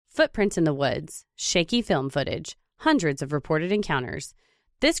footprints in the woods, shaky film footage, hundreds of reported encounters.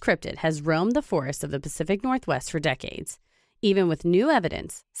 This cryptid has roamed the forests of the Pacific Northwest for decades. Even with new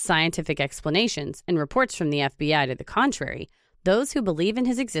evidence, scientific explanations, and reports from the FBI to the contrary, those who believe in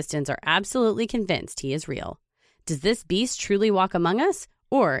his existence are absolutely convinced he is real. Does this beast truly walk among us,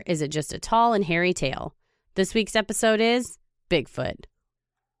 or is it just a tall and hairy tale? This week's episode is Bigfoot.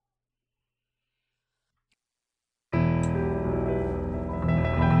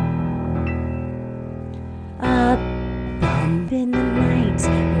 A bump in the night,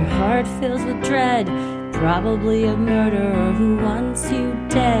 your heart fills with dread. Probably a murderer who wants you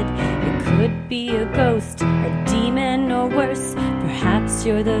dead. It could be a ghost, a demon, or worse. Perhaps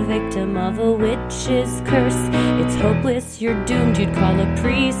you're the victim of a witch's curse. It's hopeless, you're doomed. You'd call a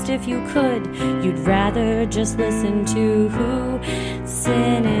priest if you could. You'd rather just listen to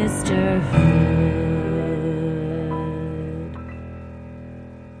Sinisterhood.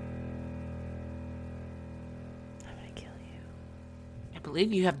 I'm gonna kill you. I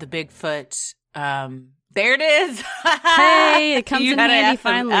believe you have the Bigfoot. There it is. Hey, it comes in handy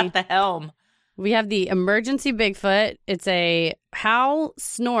finally. At the helm. We have the emergency Bigfoot. It's a howl,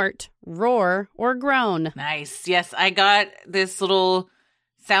 snort, roar, or groan. Nice. Yes, I got this little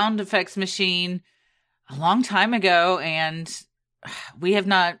sound effects machine a long time ago, and we have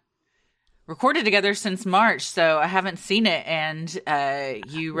not recorded together since March, so I haven't seen it. And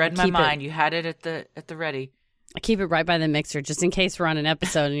you read my mind. You had it at the ready. I keep it right by the mixer just in case we're on an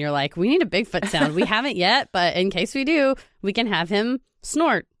episode and you're like, we need a Bigfoot sound. We haven't yet, but in case we do, we can have him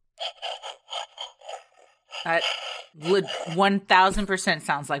snort. That 1000%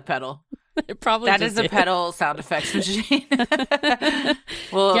 sounds like pedal. It probably that is a pedal sound effects machine.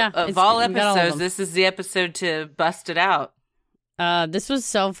 Well, yeah, of all episodes, this is the episode to bust it out. This was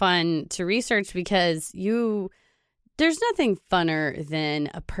so fun to research because there's nothing funner than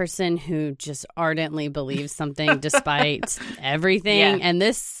a person who just ardently believes something despite everything. Yeah. And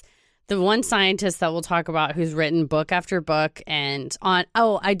the one scientist that we'll talk about who's written book after book and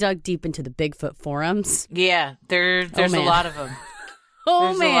I dug deep into the Bigfoot forums. Yeah, there's a lot of them.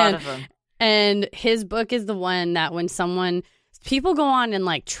 There's a lot of them. And his book is the one that when people go on and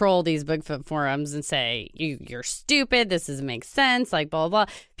like troll these Bigfoot forums and say, you're stupid, this doesn't make sense, like blah, blah,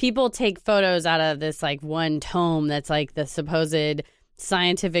 blah. People take photos out of this like one tome that's like the supposed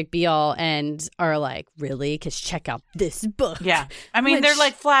scientific be all and are like, really? Because check out this book. Yeah. I mean, they're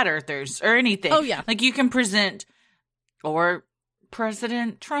like flat earthers or anything. Oh, yeah. Like you can present, or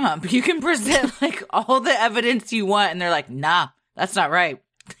President Trump, you can present like all the evidence you want and they're like, nah, that's not right.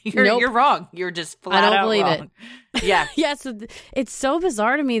 You're wrong. You're just flat out wrong. I don't believe it. Yeah. Yeah. So it's so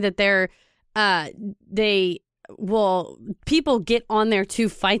bizarre to me that people get on there to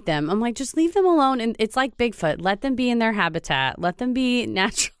fight them. I'm like, just leave them alone. And it's like Bigfoot. Let them be in their habitat. Let them be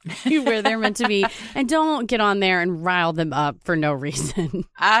naturally where they're meant to be. And don't get on there and rile them up for no reason.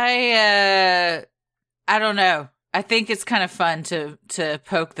 I don't know. I think it's kind of fun to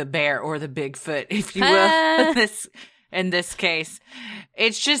poke the bear or the Bigfoot, if you will, in this case.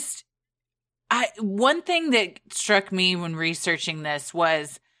 It's just, one thing that struck me when researching this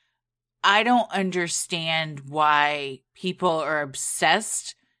was I don't understand why people are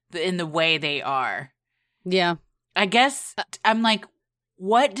obsessed in the way they are. Yeah. I guess I'm like,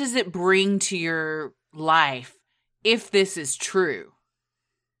 what does it bring to your life if this is true?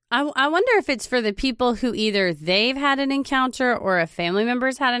 I wonder if it's for the people who either they've had an encounter or a family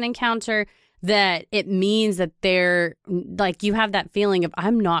member's had an encounter, that it means that they're like, you have that feeling of,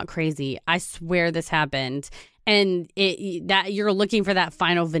 I'm not crazy. I swear this happened. And that you're looking for that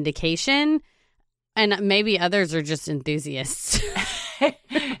final vindication. And maybe others are just enthusiasts.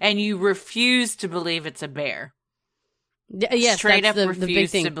 And you refuse to believe it's a bear. Yes, straight up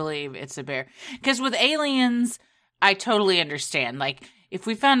refuse to believe it's a bear. Because with aliens, I totally understand. Like, if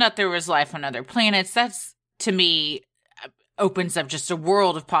we found out there was life on other planets, that's, to me, opens up just a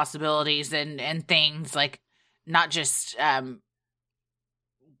world of possibilities and things, like not just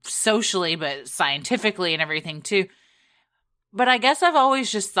socially, but scientifically and everything too. But I guess I've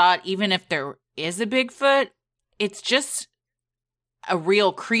always just thought, even if there is a Bigfoot, it's just a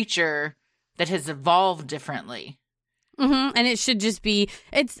real creature that has evolved differently. Mm-hmm. And it should just be,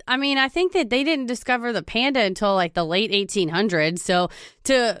 I think that they didn't discover the panda until like the late 1800s. So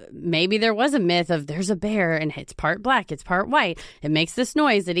maybe there was a myth of there's a bear and it's part black, it's part white. It makes this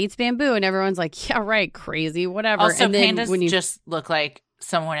noise, it eats bamboo. And everyone's like, yeah, right, crazy, whatever. Also, and then pandas just look like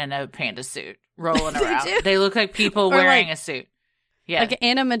someone in a panda suit rolling around. They look like people wearing a suit. Yeah. Like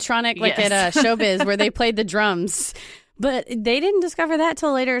an animatronic, like at Showbiz where they played the drums. But they didn't discover that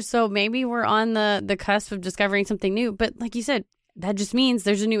till later, so maybe we're on the cusp of discovering something new. But like you said, that just means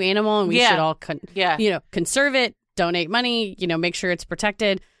there's a new animal and we should all, conserve it, donate money, make sure it's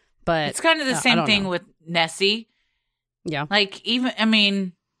protected. But it's kind of the same thing with Nessie. Yeah. Like,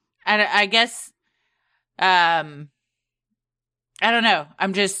 even, I guess, I don't know.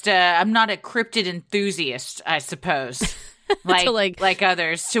 I'm just, I'm not a cryptid enthusiast, I suppose. like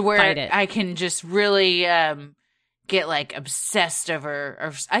others, to where I can just really get like obsessed over.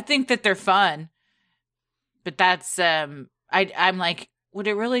 Or I think that they're fun, but that's I'm like, would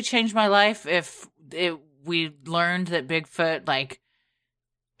it really change my life if we learned that Bigfoot, like,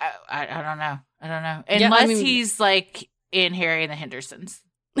 I don't know, unless he's like in Harry and the Hendersons,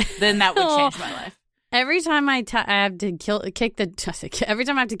 then that would change my life. Every time I have to kick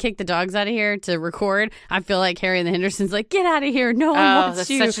the dogs out of here to record, I feel like Harry and the Hendersons, like, get out of here. No one wants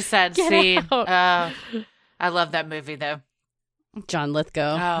you. Oh, that's such a sad scene. I love that movie, though. John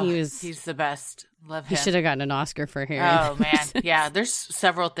Lithgow. Oh, he's the best. Love him. He should have gotten an Oscar for Harry. Oh, man. Yeah, there's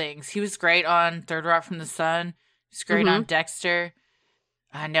several things. He was great on Third Rock from the Sun. He's great on Dexter.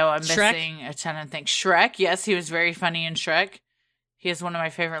 I know I'm missing a ton of things. Shrek. Yes, he was very funny in Shrek. He has one of my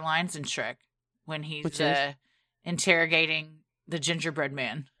favorite lines in Shrek. When he's interrogating the gingerbread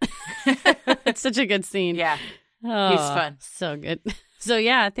man. It's such a good scene. Yeah. He's fun. So good. So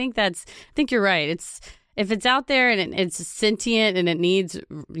yeah, I think you're right. If it's out there and it's sentient and it needs,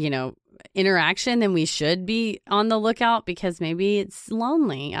 interaction, then we should be on the lookout because maybe it's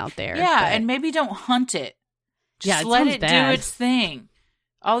lonely out there. Yeah, and maybe don't hunt it. Just let it do its thing.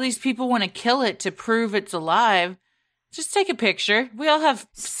 All these people want to kill it to prove it's alive. Just take a picture. We all have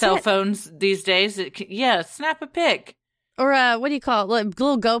cell phones these days. Snap a pic. Or what do you call it?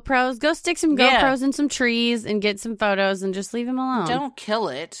 Little GoPros. Go stick some GoPros in some trees and get some photos and just leave them alone. Don't kill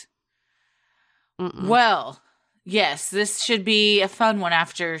it. Well, yes, this should be a fun one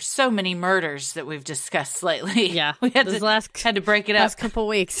after so many murders that we've discussed lately. Yeah. We had to break it up. Last couple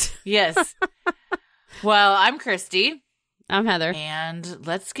weeks. Yes. Well, I'm Christy. I'm Heather. And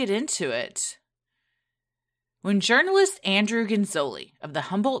let's get into it. When journalist Andrew Gonzoli of the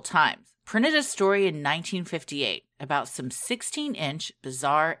Humboldt Times printed a story in 1958 about some 16-inch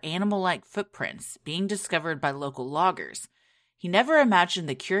bizarre animal-like footprints being discovered by local loggers, he never imagined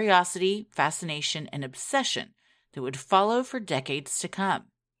the curiosity, fascination, and obsession that would follow for decades to come.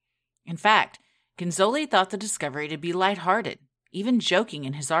 In fact, Gonzoli thought the discovery to be lighthearted, even joking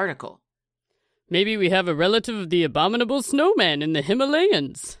in his article. Maybe we have a relative of the abominable snowman in the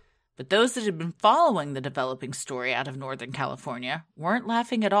Himalayas. But those that had been following the developing story out of Northern California weren't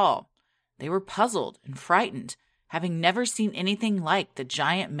laughing at all. They were puzzled and frightened, having never seen anything like the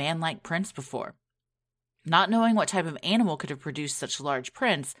giant man-like prints before. Not knowing what type of animal could have produced such large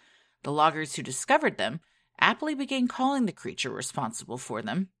prints, the loggers who discovered them aptly began calling the creature responsible for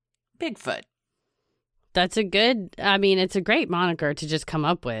them Bigfoot. It's a great moniker to just come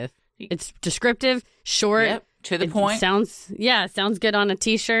up with. It's descriptive, short. Yep. To the point. Sounds good on a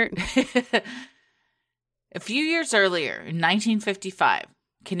T-shirt. A few years earlier, in 1955,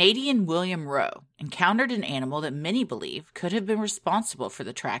 Canadian William Rowe encountered an animal that many believe could have been responsible for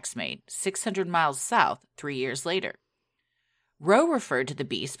the tracks made 600 miles south 3 years later. Rowe referred to the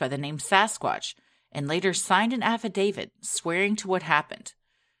beast by the name Sasquatch and later signed an affidavit swearing to what happened.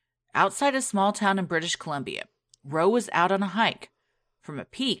 Outside a small town in British Columbia, Rowe was out on a hike. From a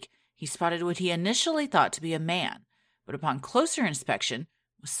peak, he spotted what he initially thought to be a man, but upon closer inspection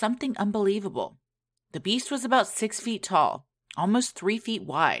was something unbelievable. The beast was about 6 feet tall, almost 3 feet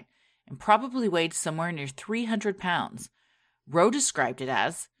wide, and probably weighed somewhere near 300 pounds. Rowe described it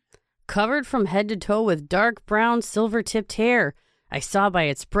as covered from head to toe with dark brown silver-tipped hair. I saw by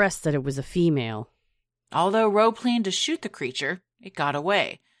its breast that it was a female. Although Rowe planned to shoot the creature, it got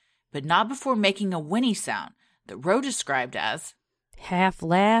away, but not before making a whinny sound that Rowe described as half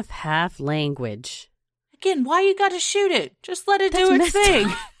laugh, half language. Again, why you gotta shoot it? Just let it do its thing.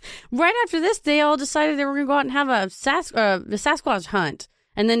 Right after this, they all decided they were going to go out and have a Sasquatch hunt.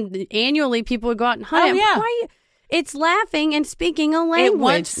 And then annually, people would go out and hunt it. Yeah. It's laughing and speaking a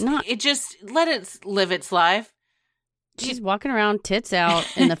language. It just let it live its life. She's walking around, tits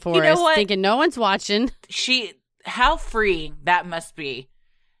out in the forest, thinking no one's watching. How freeing that must be.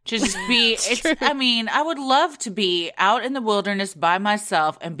 Just be, I would love to be out in the wilderness by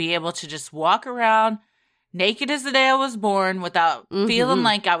myself and be able to just walk around naked as the day I was born without feeling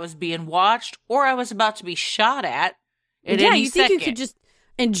like I was being watched or I was about to be shot at any second. Think you could just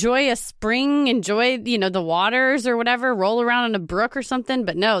enjoy a spring, enjoy, the waters or whatever, roll around in a brook or something.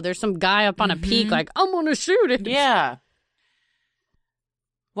 But no, there's some guy up on a peak like, I'm going to shoot it. Yeah.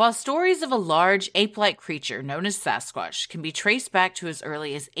 While stories of a large ape-like creature known as Sasquatch can be traced back to as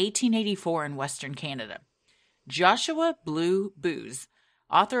early as 1884 in Western Canada, Joshua Blue Booz,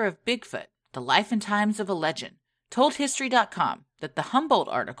 author of Bigfoot, The Life and Times of a Legend, told History.com that the Humboldt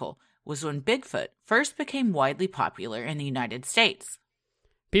article was when Bigfoot first became widely popular in the United States.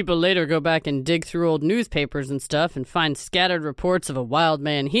 People later go back and dig through old newspapers and stuff and find scattered reports of a wild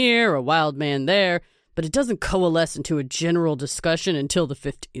man here, a wild man there, but it doesn't coalesce into a general discussion until the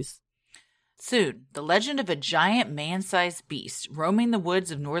 50s. Soon, the legend of a giant man-sized beast roaming the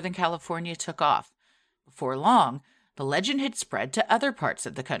woods of Northern California took off. Before long, the legend had spread to other parts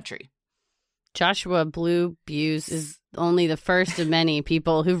of the country. Joshua Blue Booz is only the first of many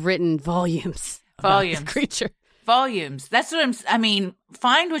people who've written volumes about this creature. Volumes. That's what I mean,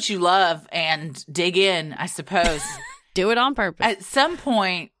 find what you love and dig in, I suppose. Do it on purpose. At some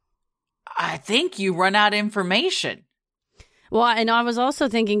point, I think you run out of information. Well, and I was also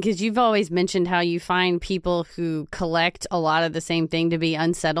thinking, because you've always mentioned how you find people who collect a lot of the same thing to be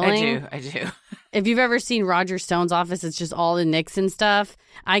unsettling. I do. If you've ever seen Roger Stone's office, it's just all the Nixon stuff.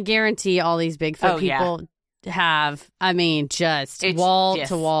 I guarantee all these Bigfoot people have, I mean, just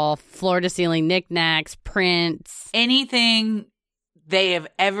wall-to-wall, floor-to-ceiling knickknacks, prints. Anything they have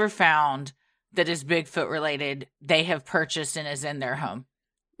ever found that is Bigfoot-related, they have purchased and is in their home.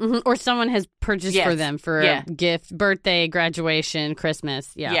 Mm-hmm. Or someone has purchased for them for a gift, birthday, graduation,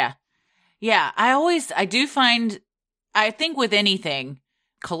 Christmas. Yeah. I do find, I think with anything,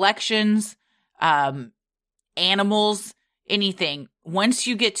 collections, animals, anything, once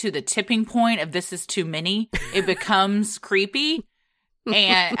you get to the tipping point of this is too many, it becomes creepy.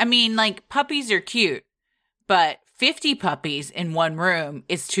 And I mean, like, puppies are cute, but 50 puppies in one room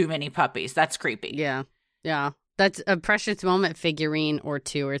is too many puppies. That's creepy. Yeah. That's a precious moment figurine or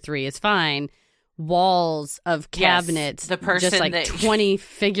 2 or 3 is fine. Walls of cabinets, the person just like that 20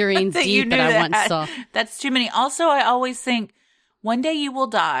 figurines deep that I once saw. That's too many. Also, I always think one day you will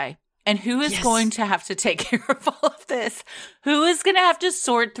die, and who is going to have to take care of all of this? Who is going to have to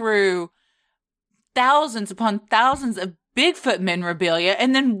sort through thousands upon thousands of Bigfoot memorabilia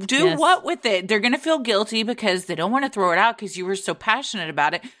and then do what with it? They're going to feel guilty because they don't want to throw it out because you were so passionate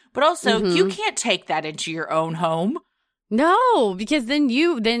about it. But also, you can't take that into your own home. No, because then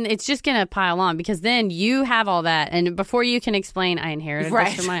it's just going to pile on, because then you have all that. And before you can explain, I inherited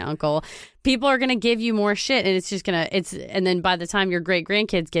this from my uncle, people are going to give you more shit. And it's just going to, and then by the time your great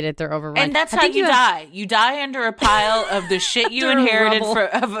grandkids get it, they're overrun. And that's how you die. You die under a pile of the shit you inherited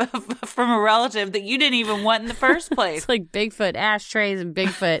from a relative that you didn't even want in the first place. It's like Bigfoot ashtrays and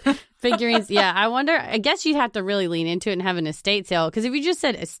Bigfoot figurines. Yeah, I guess you'd have to really lean into it and have an estate sale. Because if you just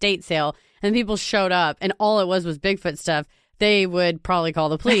said estate sale, and people showed up and all it was Bigfoot stuff, they would probably call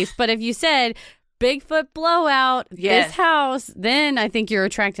the police. But if you said Bigfoot blowout, this house, then I think you're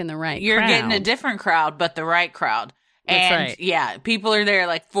attracting the right crowd. You're getting a different crowd, but the right crowd. That's right. Yeah, people are there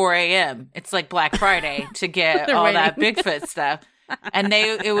like 4 a.m. It's like Black Friday to get all that Bigfoot stuff. And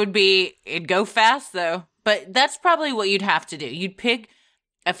it'd go fast though. But that's probably what you'd have to do. You'd pick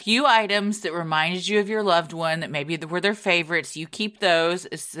a few items that reminded you of your loved one that maybe were their favorites. You keep those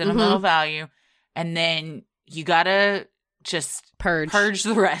as sentimental value. And then you got to just purge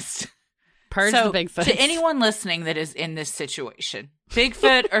the rest. Purge the Bigfoot. To anyone listening that is in this situation,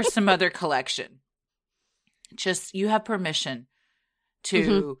 Bigfoot or some other collection, just you have permission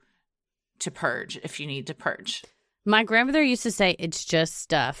to purge if you need to purge. My grandmother used to say it's just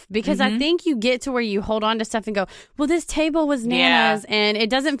stuff, because I think you get to where you hold on to stuff and go, well, this table was Nana's and it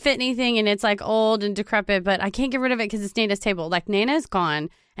doesn't fit anything and it's like old and decrepit, but I can't get rid of it because it's Nana's table. Like, Nana's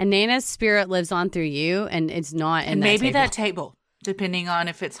gone and Nana's spirit lives on through you, and it's not in that table, depending on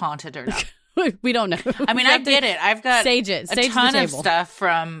if it's haunted or not. We don't know. I mean, I get it. I've got a ton of stuff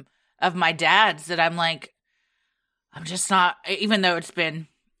of my dad's that I'm like, I'm just not, even though it's been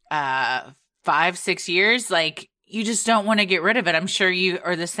 5-6 years, like, you just don't want to get rid of it. I'm sure you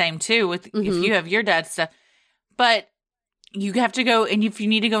are the same too with if you have your dad's stuff. But you have to go, and if you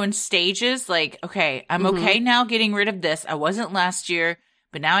need to go in stages, like, okay, I'm okay now getting rid of this. I wasn't last year,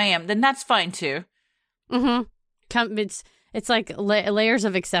 but now I am. Then that's fine too. It's like layers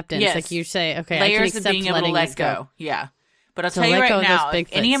of acceptance. Yes. Like you say, okay, layers I can of accept being able to let go. Yeah. But I'll tell you right now, if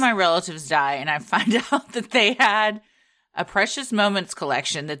any of my relatives die and I find out that they had a Precious Moments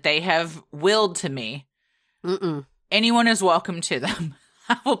collection that they have willed to me, anyone is welcome to them.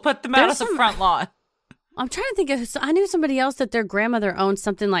 I will put them out on the front lawn. I'm trying to think of, I knew somebody else that their grandmother owned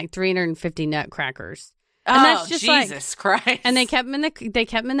something like 350 nutcrackers. And that's just Jesus Christ. And they kept them in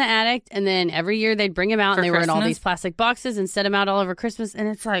the attic, and then every year they'd bring them out, and they were in all these plastic boxes and set them out all over Christmas. And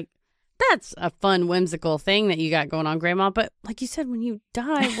it's like, that's a fun, whimsical thing that you got going on, Grandma. But like you said, when you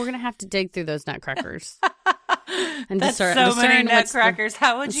die, we're going to have to dig through those nutcrackers. And That's so many nutcrackers.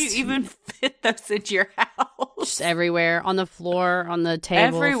 How would you even fit those into your house? Just everywhere, on the floor, on the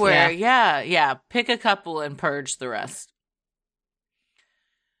table. Everywhere, yeah. Pick a couple and purge the rest.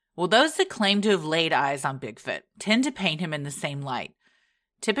 Well, those that claim to have laid eyes on Bigfoot tend to paint him in the same light.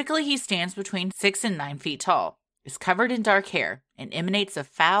 Typically, he stands between 6 and 9 feet tall, is covered in dark hair, and emanates a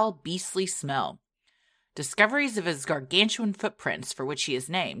foul, beastly smell. Discoveries of his gargantuan footprints, for which he is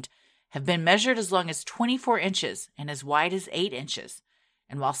named, have been measured as long as 24 inches and as wide as 8 inches.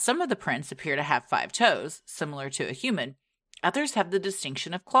 And while some of the prints appear to have 5 toes, similar to a human, others have the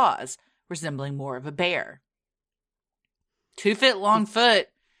distinction of claws, resembling more of a bear. 2 foot long foot,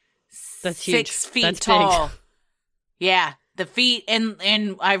 That's 6 huge. feet That's tall. big. Yeah, the feet,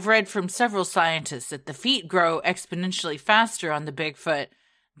 and I've read from several scientists that the feet grow exponentially faster on the Bigfoot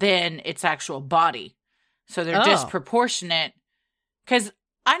than its actual body. So they're disproportionate. Because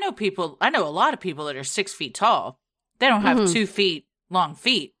I know a lot of people that are 6 feet tall. They don't have 2 feet long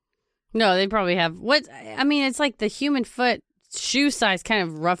feet. No, they probably have. It's like the human foot shoe size kind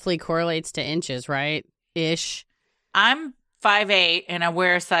of roughly correlates to inches, right? Ish. I'm 5'8" and I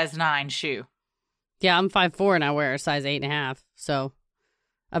wear a size 9 shoe. Yeah, I'm 5'4" and I wear a size 8.5. So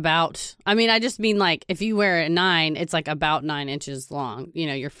about, I just mean like if you wear a 9, it's like about 9 inches long.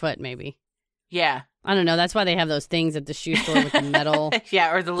 Your foot maybe. Yeah. I don't know. That's why they have those things at the shoe store with the metal.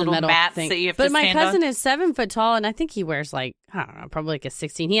 Yeah, or the little mats thing. that you have to stand on. But my cousin is 7 foot tall, and I think he wears probably like a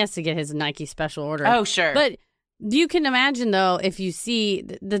 16. He has to get his Nike special order. Oh, sure. But you can imagine, though, if you see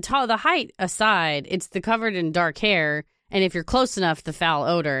the height aside, it's the covered in dark hair, and if you're close enough, the foul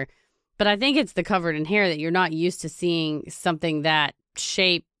odor. But I think it's the covered in hair that you're not used to seeing something that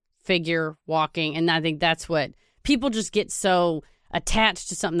shape, figure, walking, and I think that's what people just get so attached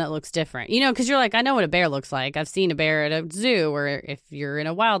to something that looks different. Because you're like, I know what a bear looks like. I've seen a bear at a zoo or if you're in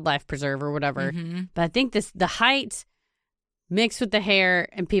a wildlife preserve or whatever. Mm-hmm. But I think the height mixed with the hair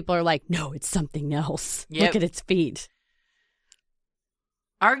and people are like, no, it's something else. Yep. Look at its feet.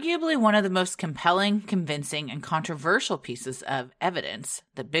 Arguably one of the most compelling, convincing, and controversial pieces of evidence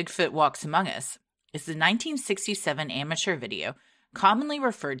that Bigfoot walks among us is the 1967 amateur video commonly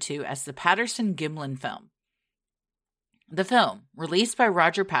referred to as the Patterson-Gimlin film. The film, released by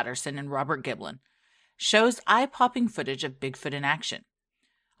Roger Patterson and Robert Giblin, shows eye-popping footage of Bigfoot in action.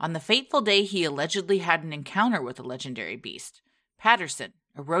 On the fateful day he allegedly had an encounter with the legendary beast, Patterson,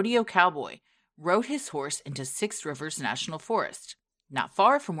 a rodeo cowboy, rode his horse into Six Rivers National Forest, not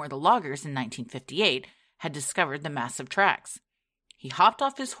far from where the loggers in 1958 had discovered the massive tracks. He hopped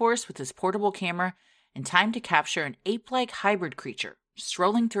off his horse with his portable camera in time to capture an ape-like hybrid creature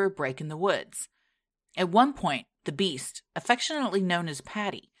strolling through a break in the woods. At one point, the beast, affectionately known as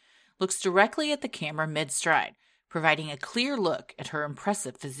Patty, looks directly at the camera mid-stride, providing a clear look at her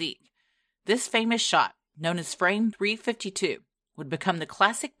impressive physique. This famous shot, known as Frame 352, would become the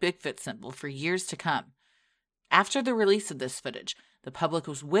classic Bigfoot symbol for years to come. After the release of this footage, the public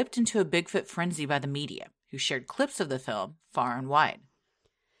was whipped into a Bigfoot frenzy by the media, who shared clips of the film far and wide.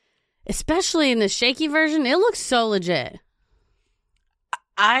 Especially in the shaky version, it looks so legit.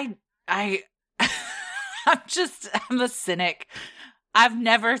 I'm a cynic. I've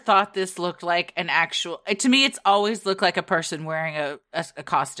never thought this looked like an actual... To me, it's always looked like a person wearing a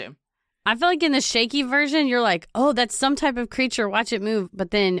costume. I feel like in the shaky version, you're like, oh, that's some type of creature. Watch it move.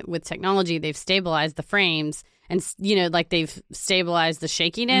 But then with technology, they've stabilized the frames and, they've stabilized the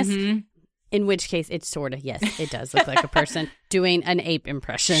shakiness. Mm-hmm. In which case, it's sort of, yes, it does look like a person doing an ape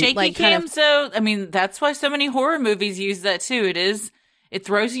impression. Shaky cam, that's why so many horror movies use that too. It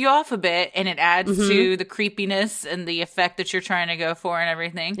throws you off a bit, and it adds to the creepiness and the effect that you're trying to go for and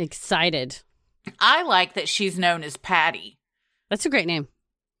everything. Excited. I like that she's known as Patty. That's a great name.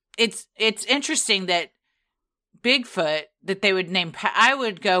 It's interesting that Bigfoot, that they would name... I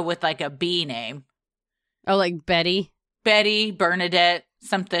would go with like a B name. Oh, like Betty? Betty, Bernadette,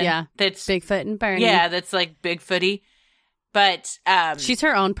 something. Yeah, that's Bigfoot and Bernie. Yeah, that's like Bigfooty. But... she's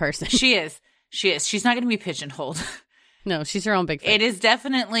her own person. She is. She's not going to be pigeonholed. No, she's her own Bigfoot. It is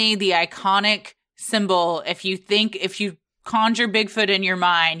definitely the iconic symbol. If you conjure Bigfoot in your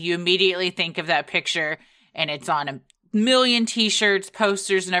mind, you immediately think of that picture, and it's on a million t-shirts,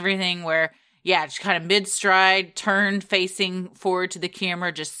 posters, and everything where, yeah, it's kind of mid-stride, turned, facing forward to the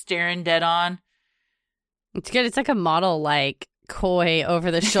camera, just staring dead on. It's good. It's like a model, like, coy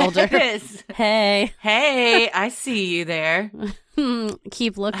over the shoulder. It is. Hey, I see you there.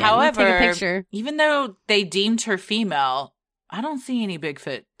 Keep looking. However, take a picture. Even though they deemed her female, I don't see any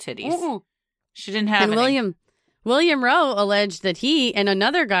Bigfoot titties. Mm-mm. She didn't have any. William Rowe alleged that he and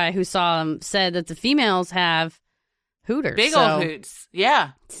another guy who saw him said that the females have hooters. Big old hoots.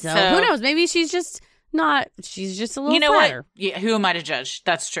 Yeah. So who knows? Maybe she's just she's just a little You know flatter. what? Yeah, who am I to judge?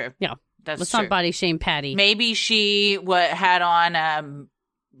 That's true. Yeah. That's Let's true. not body shame Patty. Maybe she had on,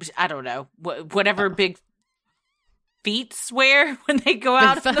 I don't know, whatever big feets wear when they go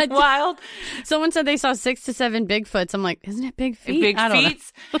out in the wild. Someone said they saw 6 to 7 Bigfoots. I'm like, isn't it big feet? Big I don't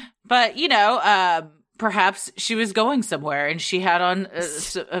feet. But, perhaps she was going somewhere and she had on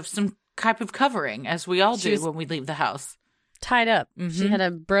some type of covering, as we all do when we leave the house. Tied up. Mm-hmm. She had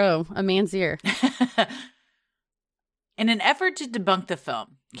a man's ear. In an effort to debunk the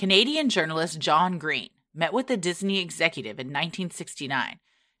film, Canadian journalist John Green met with the Disney executive in 1969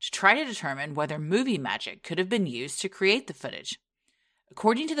 to try to determine whether movie magic could have been used to create the footage.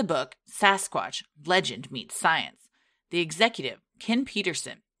 According to the book, Sasquatch, Legend Meets Science, the executive, Ken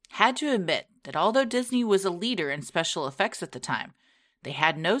Peterson, had to admit that although Disney was a leader in special effects at the time, they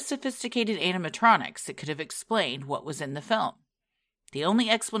had no sophisticated animatronics that could have explained what was in the film. The only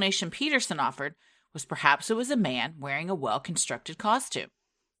explanation Peterson offered was perhaps it was a man wearing a well-constructed costume.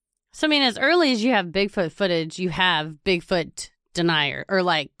 So, I mean, as early as you have Bigfoot footage, you have Bigfoot denier or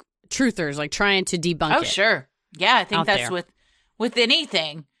like truthers, like trying to debunk it. Oh, sure. Yeah, I think that's there. with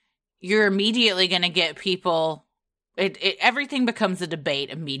anything, you're immediately going to get people. Everything becomes a debate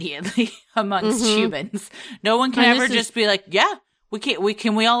immediately amongst humans. No one can ever just be like, yeah,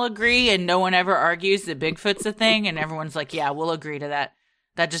 we all agree, and no one ever argues that Bigfoot's a thing, and everyone's like, yeah, we'll agree to that.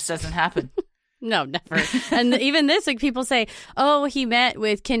 That just doesn't happen. No, never. And even this, like people say, oh, he met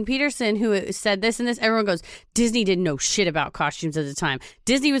with Ken Peterson who said this and this. Everyone goes, Disney didn't know shit about costumes at the time.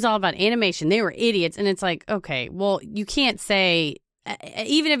 Disney was all about animation. They were idiots. And it's like, okay, well, you can't say,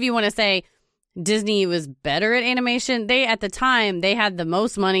 even if you want to say Disney was better at animation, at the time, they had the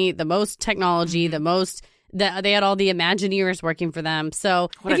most money, the most technology, they had all the Imagineers working for them.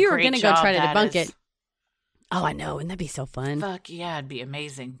 So if you were going to go try to debunk it. Oh, I know. Wouldn't that be so fun? Fuck yeah, it'd be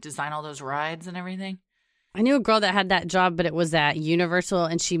amazing. Design all those rides and everything. I knew a girl that had that job, but it was at Universal,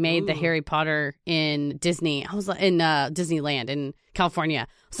 and she made the Harry Potter in Disney. I was like, in Disneyland in California.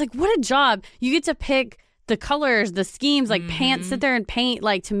 I was like, what a job. You get to pick the colors, the schemes, like sit there and paint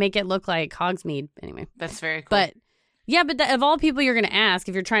like to make it look like Hogsmeade. Anyway. That's very cool. But yeah, but of all people you're going to ask,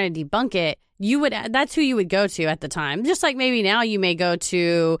 if you're trying to debunk it, that's who you would go to at the time. Just like maybe now you may go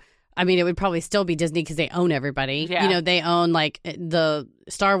to, I mean, it would probably still be Disney because they own everybody. Yeah. They own like the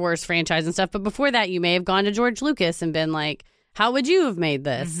Star Wars franchise and stuff. But before that, you may have gone to George Lucas and been like, how would you have made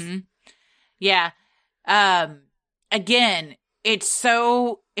this? Mm-hmm. Yeah. Again, it's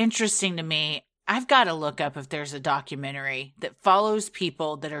so interesting to me. I've got to look up if there's a documentary that follows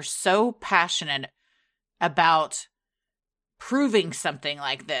people that are so passionate about proving something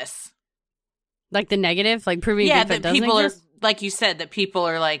like this. Like the negative? Like proving Bigfoot that doesn't people exist? are, like you said, that people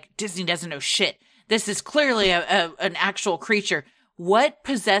are like, Disney doesn't know shit. This is clearly an actual creature. What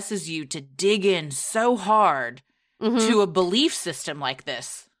possesses you to dig in so hard to a belief system like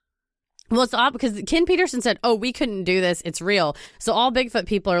this? Well, it's odd because Ken Peterson said, oh, we couldn't do this. It's real. So all Bigfoot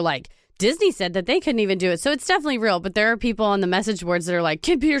people are like, Disney said that they couldn't even do it. So it's definitely real. But there are people on the message boards that are like,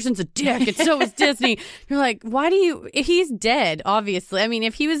 Ken Peterson's a dick. And so is Disney. You're like, why do you? He's dead, obviously. I mean,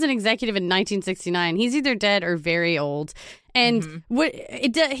 if he was an executive in 1969, he's either dead or very old. And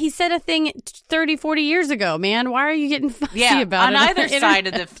he said a thing 30, 40 years ago, man. Why are you getting fussy about it?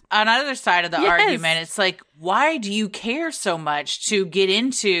 On either side of the argument, it's like, why do you care so much to get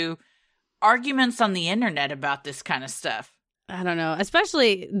into arguments on the internet about this kind of stuff? I don't know,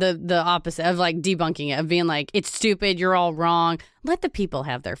 especially the opposite of like debunking it, of being like, it's stupid, you're all wrong. Let the people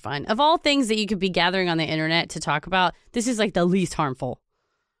have their fun. Of all things that you could be gathering on the internet to talk about, this is like the least harmful.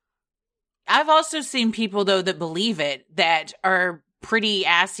 I've also seen people, though, that believe it, that are pretty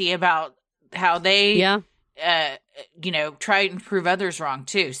assy about how they, try and prove others wrong,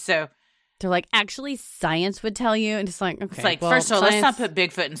 too. So they're like, actually, science would tell you. And it's like, okay. It's like, well, first of all, let's not put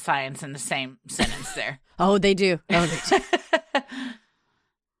Bigfoot and science in the same sentence there. Oh, they do.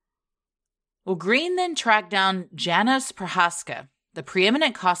 Well, Green then tracked down Janos Prohaska, the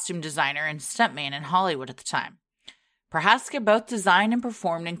preeminent costume designer and stuntman in Hollywood at the time. Prohaska both designed and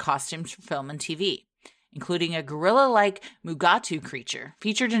performed in costumes for film and TV, including a gorilla-like Mugatu creature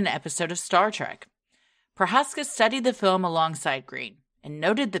featured in an episode of Star Trek. Prohaska studied the film alongside Green and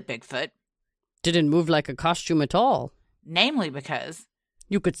noted that Bigfoot didn't move like a costume at all. Namely because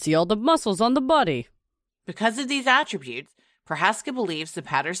you could see all the muscles on the body. Because of these attributes, Prohaska believes the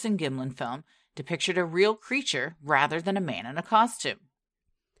Patterson-Gimlin film depicted a real creature rather than a man in a costume.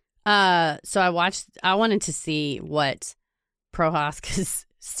 So I wanted to see what Prohaska's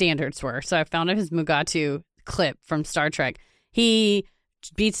standards were. So I found his Mugatu clip from Star Trek. He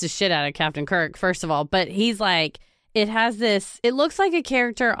beats the shit out of Captain Kirk, first of all, but he's like, It has this, it looks like a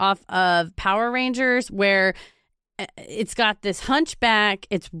character off of Power Rangers where it's got this hunchback,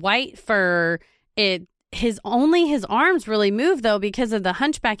 it's white fur, his arms really move though because of the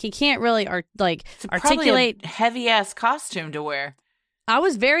hunchback. He can't really articulate. A heavy ass costume to wear. I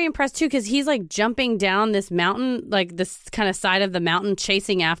was very impressed too because he's like jumping down this mountain, like this kind of side of the mountain,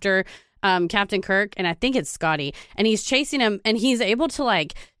 chasing after Captain Kirk, and I think it's Scotty, and he's chasing him, and he's able to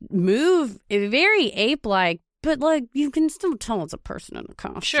like move very ape-like, but like you can still tell it's a person in a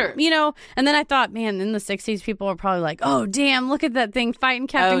costume, sure, you know. And then I thought, man, in the '60s, people are probably like, "Oh, damn, look at that thing fighting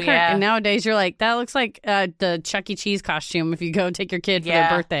Captain Kirk," and nowadays you're like, "That looks like the Chuck E. Cheese costume if you go take your kid for their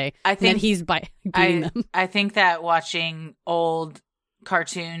birthday." I think he's beating them. I think that watching old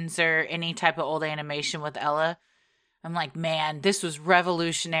cartoons or any type of old animation with Ella, I'm like, man, this was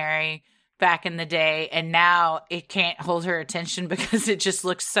revolutionary back in the day, and now it can't hold her attention because it just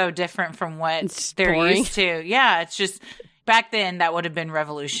looks so different from what they're used to. Yeah, it's just back then that would have been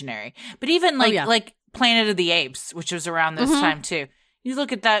revolutionary. But even like Planet of the Apes, which was around this time too. You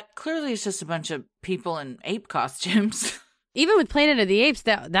look at that, clearly it's just a bunch of people in ape costumes. Even with Planet of the Apes,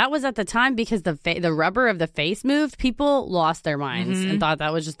 that was at the time because the rubber of the face moved. People lost their minds and thought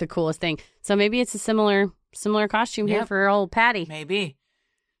that was just the coolest thing. So maybe it's a similar costume here for old Patty. Maybe.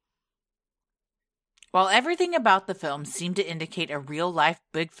 While everything about the film seemed to indicate a real-life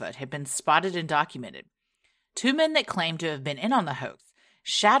Bigfoot had been spotted and documented, two men that claimed to have been in on the hoax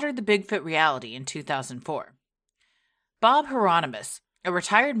shattered the Bigfoot reality in 2004. Bob Hieronymus, a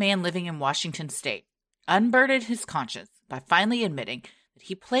retired man living in Washington State, unburdened his conscience by finally admitting that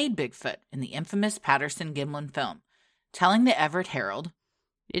he played Bigfoot in the infamous Patterson-Gimlin film, telling the Everett Herald,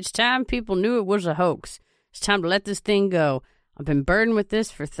 "It's time people knew it was a hoax. It's time to let this thing go. I've been burdened with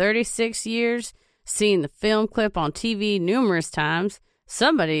this for 36 years, seen the film clip on TV numerous times.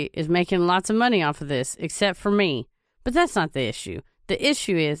 Somebody is making lots of money off of this, except for me. But that's not the issue. The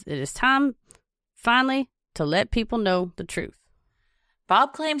issue is it is time, finally, to let people know the truth."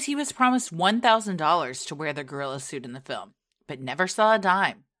 Bob claims he was promised $1,000 to wear the gorilla suit in the film, but never saw a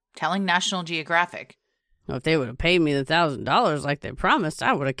dime, telling National Geographic, "Well, if they would have paid me the $1,000 like they promised,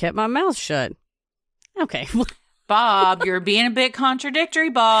 I would have kept my mouth shut." Okay. Bob, you're being a bit contradictory,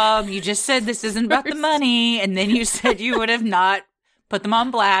 Bob. You just said this isn't about the money, and then you said you would have not put them on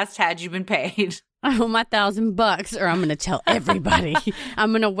blast had you been paid. I owe my $1,000 or I'm going to tell everybody.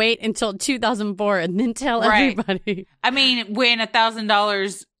 I'm going to wait until 2004 and then tell everybody. I mean, when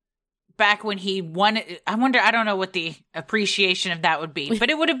 $1,000 back when he won it, I don't know what the appreciation of that would be, but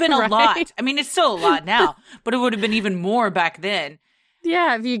it would have been a lot. I mean, it's still a lot now, but it would have been even more back then.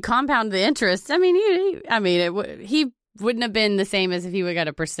 Yeah, if you compound the interest, I mean, he wouldn't have been the same as if he would have got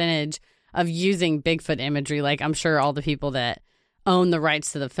a percentage of using Bigfoot imagery. Like I'm sure all the people that own the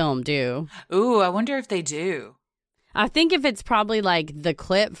rights to the film do. Ooh, I wonder if they do. I think if it's probably like the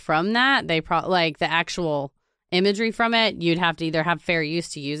clip from that, they like the actual imagery from it, you'd have to either have fair use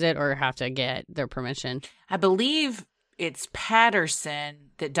to use it or have to get their permission. I believe it's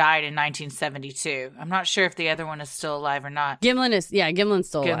Patterson that died in 1972. I'm not sure if the other one is still alive or not. Gimlin's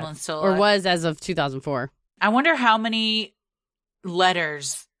still alive. Or was as of 2004. I wonder how many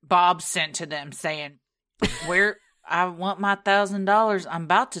letters Bob sent to them saying, I want my $1,000. I'm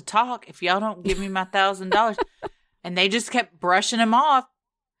about to talk if y'all don't give me my $1,000. And they just kept brushing him off.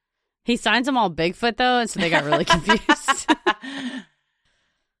 He signs them all Bigfoot, though, and so they got really confused.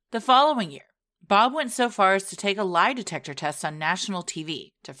 The following year, Bob went so far as to take a lie detector test on national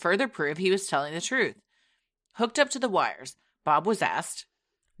TV to further prove he was telling the truth. Hooked up to the wires, Bob was asked,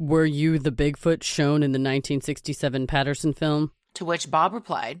 "Were you the Bigfoot shown in the 1967 Patterson film?" To which Bob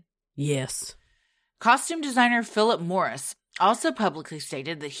replied, "Yes." Costume designer Philip Morris also publicly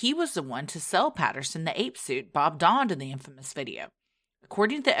stated that he was the one to sell Patterson the ape suit Bob donned in the infamous video.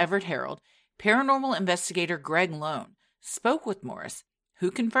 According to the Everett Herald, paranormal investigator Greg Lone spoke with Morris,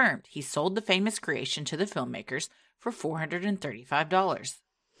 who confirmed he sold the famous creation to the filmmakers for $435.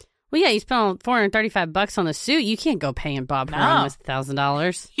 Well, yeah, you spent $435 on the suit. You can't go paying Bob Hieronymus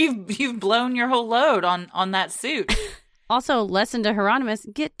 $1,000. You've blown your whole load on that suit. Also, lesson to Hieronymus,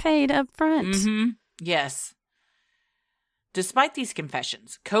 get paid up front. Mm-hmm. Yes. Despite these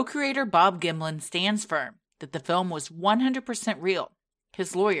confessions, co-creator Bob Gimlin stands firm that the film was 100% real.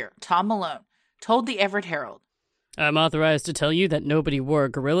 His lawyer, Tom Malone, told the Everett Herald, "I'm authorized to tell you that nobody wore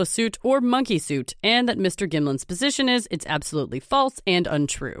a gorilla suit or monkey suit, and that Mr. Gimlin's position is it's absolutely false and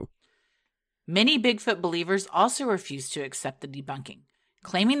untrue." Many Bigfoot believers also refuse to accept the debunking,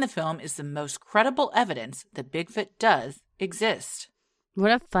 claiming the film is the most credible evidence that Bigfoot does exist.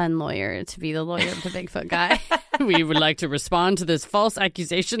 What a fun lawyer to be the lawyer of the Bigfoot guy. "We would like to respond to this false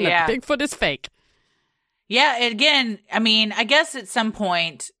accusation that Bigfoot is fake." Yeah, again, I mean, I guess at some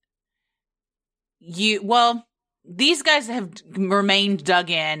point, these guys have remained dug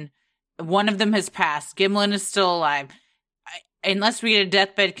in. One of them has passed. Gimlin is still alive. Unless we get a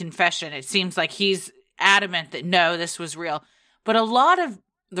deathbed confession, it seems like he's adamant that no, this was real. But a lot of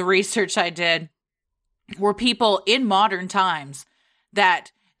the research I did were people in modern times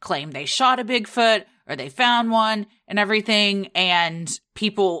that claim they shot a Bigfoot or they found one and everything, and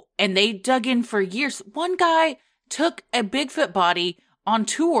they dug in for years. One guy took a Bigfoot body on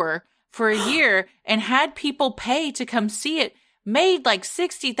tour for a year and had people pay to come see it, made like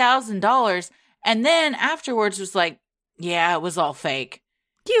 $60,000, and then afterwards was like, yeah, it was all fake.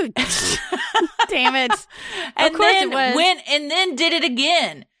 Dude, damn it. And of course then it was. went and then did it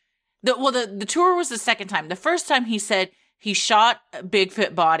again. The tour was the second time. The first time he said he shot a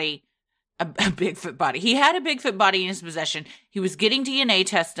Bigfoot body. A Bigfoot body. He had a Bigfoot body in his possession. He was getting DNA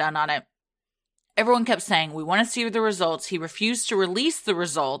tests done on it. Everyone kept saying, we want to see the results. He refused to release the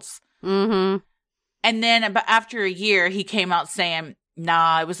results. Mm-hmm. And then after a year, he came out saying,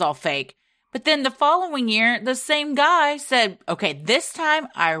 nah, it was all fake. But then the following year, the same guy said, okay, this time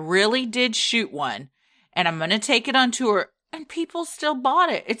I really did shoot one and I'm going to take it on tour. And people still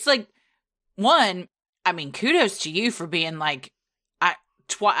bought it. It's like, one, I mean, kudos to you for being like,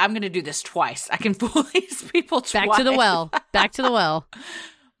 I'm going to do this twice. I can fool these people twice. Back to the well. Back to the well.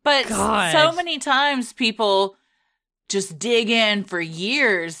 But God. So many times people just dig in for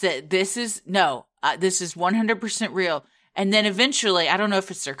years that this is 100% real. And then eventually, I don't know if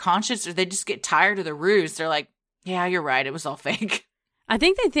it's their conscience or they just get tired of the ruse. They're like, yeah, you're right. It was all fake. I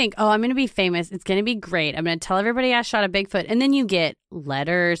think they think, oh, I'm going to be famous. It's going to be great. I'm going to tell everybody I shot a Bigfoot. And then you get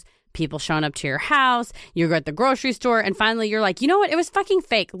letters, people showing up to your house, you go at the grocery store, and finally you're like, you know what? It was fucking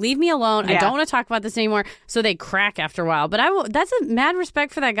fake. Leave me alone. Yeah. I don't want to talk about this anymore. So they crack after a while. But that's a mad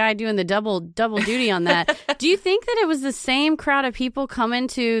respect for that guy doing the double duty on that. Do you think that it was the same crowd of people coming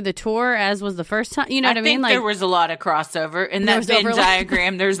to the tour as was the first time? You know what I mean? I think there was a lot of crossover. In that Venn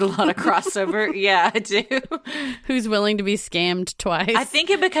diagram, there's a lot of crossover. Yeah, I do. Who's willing to be scammed twice? I think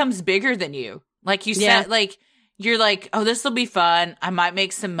it becomes bigger than you. Like you said, like, you're like, oh, this will be fun. I might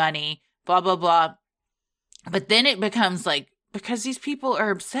make some money, blah, blah, blah. But then it becomes like, because these people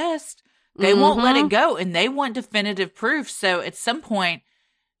are obsessed, they won't let it go and they want definitive proof. So at some point,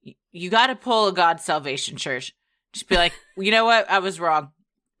 you got to pull a God Salvation Church. Just be like, you know what? I was wrong.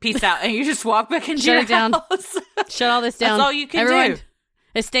 Peace out. And you just walk back into your house. Shut all this down. That's all you can do.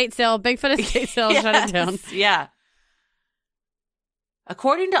 Estate sale, Bigfoot estate sale, Yes, shut it down. Yeah.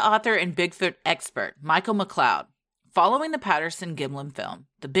 According to author and Bigfoot expert Michael McLeod, following the Patterson-Gimlin film,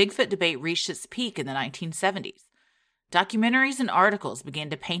 the Bigfoot debate reached its peak in the 1970s. Documentaries and articles began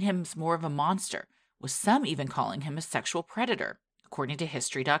to paint him as more of a monster, with some even calling him a sexual predator, according to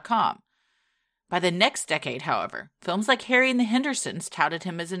History.com. By the next decade, however, films like Harry and the Hendersons touted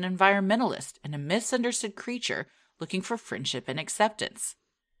him as an environmentalist and a misunderstood creature looking for friendship and acceptance.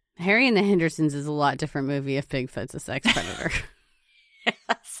 Harry and the Hendersons is a lot different movie if Bigfoot's a sex predator.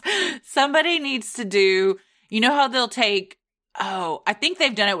 Yes. Somebody needs to do, you know how they'll take, I think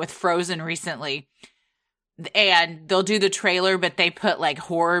they've done it with Frozen recently, and they'll do the trailer, but they put like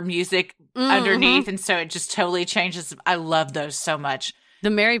horror music underneath, and so it just totally changes. I love those so much. The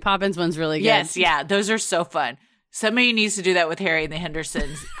Mary Poppins one's really good. Yes, yeah, those are so fun. Somebody needs to do that with Harry and the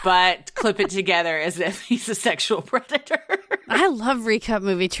Hendersons, but clip it together as if he's a sexual predator. I love recut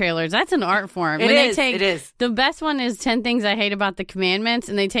movie trailers. That's an art form. It is. The best one is 10 Things I Hate About the Commandments,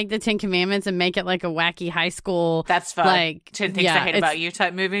 and they take the 10 Commandments and make it like a wacky high school. That's fun. Like 10 Things I Hate About You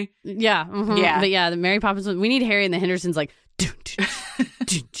type movie. Yeah. Mm-hmm. Yeah. But yeah, the Mary Poppins one, we need Harry and the Hendersons like,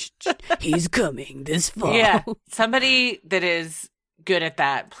 he's coming this fall. Yeah. Somebody that is good at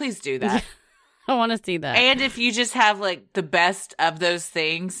that, please do that. I want to see that. And if you just have like the best of those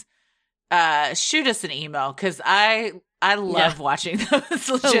things, shoot us an email, because I love watching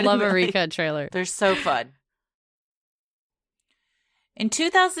those. I love a recut trailer. They're so fun. In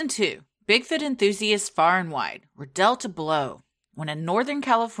 2002, Bigfoot enthusiasts far and wide were dealt a blow when a Northern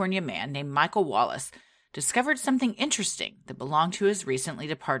California man named Michael Wallace discovered something interesting that belonged to his recently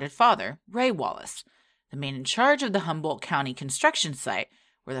departed father, Ray Wallace, the man in charge of the Humboldt County construction site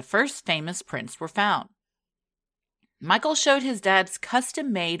where the first famous prints were found. Michael showed his dad's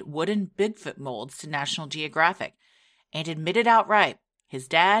custom-made wooden Bigfoot molds to National Geographic and admitted outright his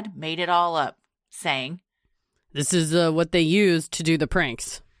dad made it all up, saying, "This is what they used to do the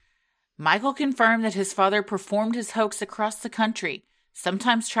pranks." Michael confirmed that his father performed his hoax across the country,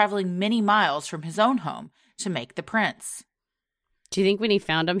 sometimes traveling many miles from his own home to make the prints. Do you think when he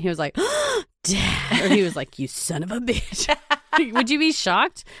found him, he was like, Dad? Or he was like, you son of a bitch? Would you be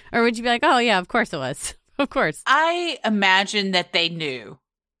shocked? Or would you be like, oh, yeah, of course it was? Of course. I imagine that they knew.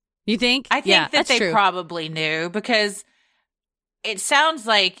 You think? I think that they probably knew, because it sounds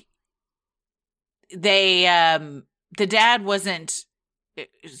like they, the dad wasn't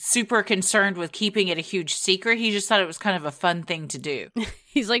super concerned with keeping it a huge secret. He just thought it was kind of a fun thing to do.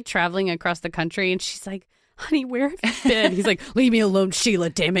 He's like traveling across the country, and she's like, honey, where have you been? He's like, leave me alone, Sheila.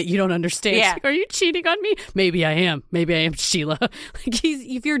 Damn it, you don't understand. Yeah. Like, are you cheating on me? Maybe I am, Sheila. Like,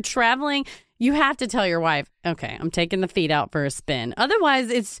 if you're traveling, you have to tell your wife, okay, I'm taking the feet out for a spin.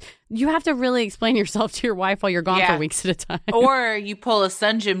 Otherwise, you have to really explain yourself to your wife while you're gone for weeks at a time. Or you pull a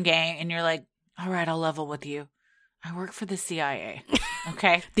Sun Gym gang and you're like, all right, I'll level with you. I work for the CIA.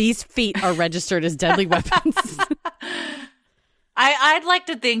 Okay. These feet are registered as deadly weapons. I'd like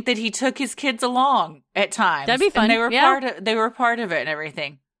to think that he took his kids along at times. That'd be fun. And they were part of it and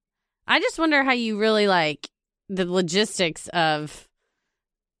everything. I just wonder how you really like the logistics of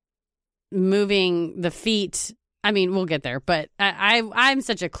moving the feet. I mean, we'll get there, but I'm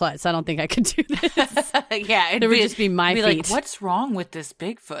such a klutz. I don't think I could do this. Yeah, it would just be my feet. Like, what's wrong with this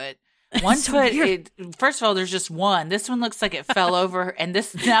Bigfoot? One foot. First of all, there's just one. This one looks like it fell over, and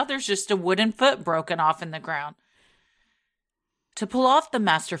now there's just a wooden foot broken off in the ground. To pull off the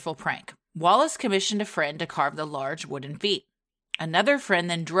masterful prank, Wallace commissioned a friend to carve the large wooden feet. Another friend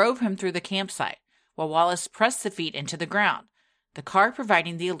then drove him through the campsite, while Wallace pressed the feet into the ground, the car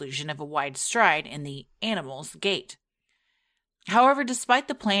providing the illusion of a wide stride in the animal's gait. However, despite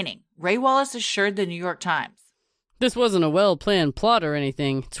the planning, Ray Wallace assured the New York Times, this wasn't a well-planned plot or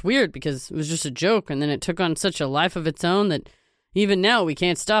anything. It's weird because it was just a joke, and then it took on such a life of its own that even now we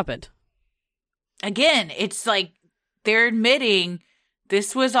can't stop it. Again, it's like they're admitting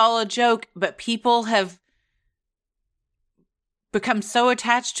this was all a joke, but people have become so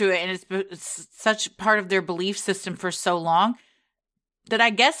attached to it, and it's such part of their belief system for so long that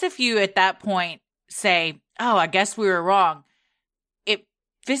I guess if you at that point say, oh, I guess we were wrong, it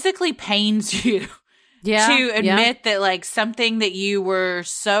physically pains you to admit that like something that you were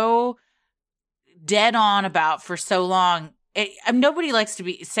so dead on about for so long. Nobody likes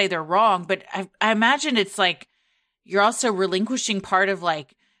to say they're wrong, but I imagine it's like you're also relinquishing part of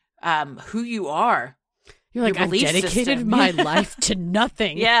like who you are. You're like, I've dedicated my life to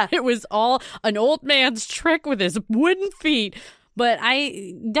nothing. Yeah. It was all an old man's trick with his wooden feet. But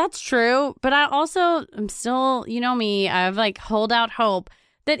that's true. But I also am still, you know me, I've like hold out hope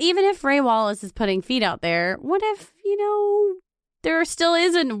that even if Ray Wallace is putting feet out there, what if, there still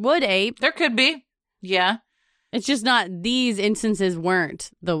isn't wood ape? There could be. Yeah. It's just not, these instances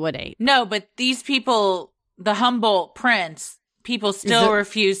weren't the wood ape. No, but these people, the Humboldt prints, people still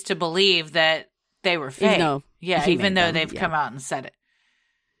refuse to believe that they were fake. Even though they've come out and said it.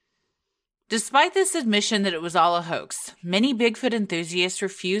 Despite this admission that it was all a hoax, many Bigfoot enthusiasts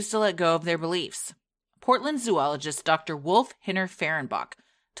refused to let go of their beliefs. Portland zoologist Dr. Wolf Henner Fehrenbach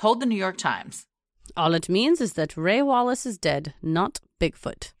told the New York Times, all it means is that Ray Wallace is dead, not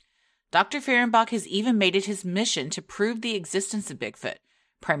Bigfoot. Dr. Fehrenbach has even made it his mission to prove the existence of Bigfoot,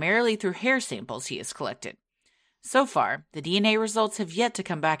 primarily through hair samples he has collected. So far, the DNA results have yet to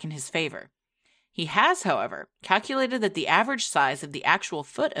come back in his favor. He has, however, calculated that the average size of the actual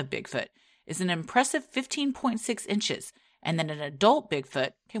foot of Bigfoot is an impressive 15.6 inches, and that an adult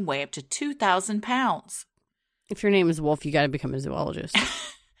Bigfoot can weigh up to 2,000 pounds. If your name is Wolf, you got to become a zoologist.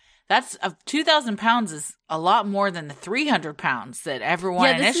 That's 2,000 pounds is a lot more than the 300 pounds that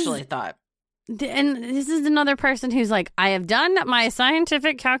everyone initially thought. And this is another person who's like, I have done my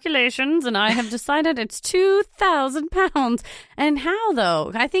scientific calculations and I have decided it's 2,000 pounds. And how,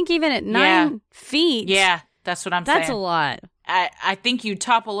 though? I think even at 9 feet. Yeah, that's what I'm saying. That's a lot. I think you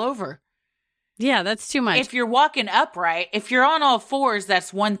topple over. Yeah, that's too much. If you're walking upright, if you're on all fours,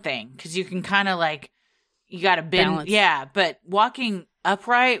 that's one thing. Because you can kind of like, you got to bend. Balance. Yeah, but walking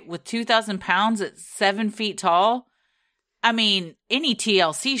upright with 2,000 pounds at 7 feet tall, I mean, any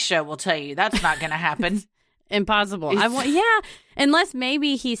TLC show will tell you that's not going to happen. Impossible. Unless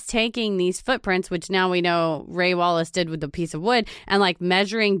maybe he's taking these footprints, which now we know Ray Wallace did with the piece of wood, and like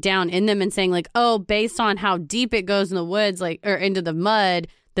measuring down in them and saying like, oh, based on how deep it goes in the woods, like, or into the mud,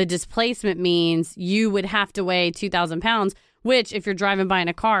 the displacement means you would have to weigh 2,000 pounds, which if you're driving by in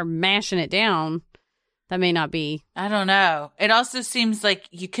a car, mashing it down, that may not be. I don't know. It also seems like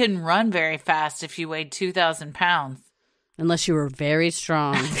you couldn't run very fast if you weighed 2,000 pounds. Unless you were very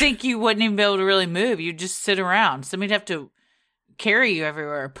strong. I think you wouldn't even be able to really move. You'd just sit around. Somebody'd have to carry you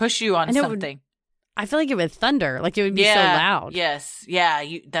everywhere, push you on something. I feel like it would thunder. Like it would be so loud. Yes. Yeah,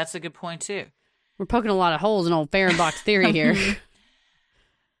 that's a good point, too. We're poking a lot of holes in old Fehrenbach's theory here.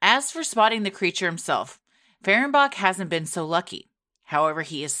 As for spotting the creature himself, Fehrenbach hasn't been so lucky. However,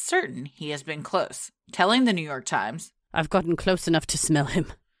 he is certain he has been close, telling the New York Times, "I've gotten close enough to smell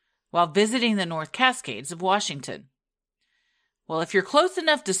him," while visiting the North Cascades of Washington. Well, if you're close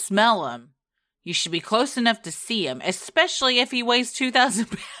enough to smell him, you should be close enough to see him, especially if he weighs 2,000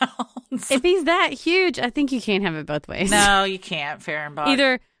 pounds. If he's that huge, I think you can't have it both ways. No, you can't, Fehrenbach.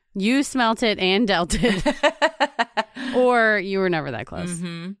 Either you smelt it and dealt it, or you were never that close.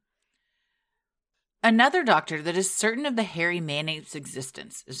 Mm-hmm. Another doctor that is certain of the hairy man-ape's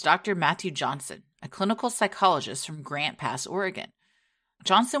existence is Dr. Matthew Johnson, a clinical psychologist from Grant Pass, Oregon.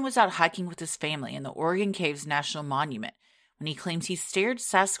 Johnson was out hiking with his family in the Oregon Caves National Monument when he claims he stared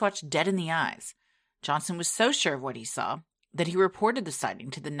Sasquatch dead in the eyes. Johnson was so sure of what he saw that he reported the sighting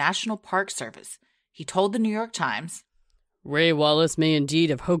to the National Park Service. He told the New York Times, "Ray Wallace may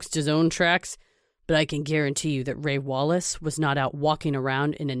indeed have hoaxed his own tracks, but I can guarantee you that Ray Wallace was not out walking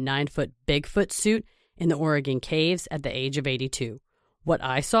around in a 9-foot Bigfoot suit in the Oregon caves at the age of 82. What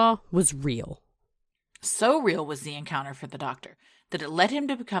I saw was real." So real was the encounter for the doctor that it led him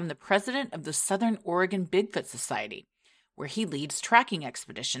to become the president of the Southern Oregon Bigfoot Society, where he leads tracking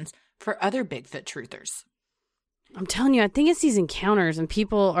expeditions for other Bigfoot truthers. I'm telling you, I think it's these encounters and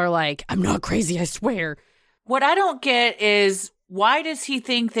people are like, "I'm not crazy, I swear." What I don't get is, why does he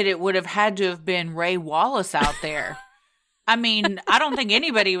think that it would have had to have been Ray Wallace out there? I mean, I don't think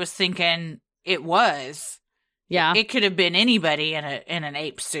anybody was thinking it was. Yeah. It could have been anybody in an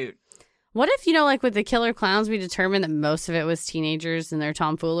ape suit. What if, like with the killer clowns, we determined that most of it was teenagers and their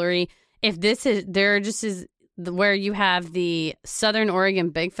tomfoolery? If where you have the Southern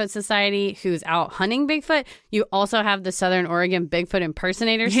Oregon Bigfoot Society who's out hunting Bigfoot, you also have the Southern Oregon Bigfoot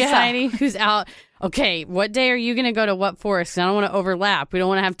Impersonator Society who's out, okay, what day are you going to go to what forest? 'Cause I don't want to overlap. We don't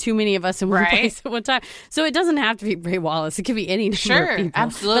want to have too many of us in one place at one time. So it doesn't have to be Ray Wallace. It could be any number of people.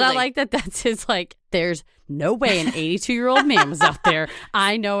 Absolutely. But I like that that's his, there's no way an 82-year-old man was out there.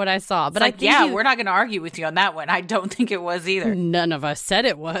 I know what I saw. But I think we're not going to argue with you on that one. I don't think it was either. None of us said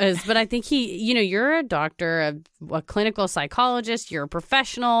it was. But I think you're a doctor, a clinical psychologist, you're a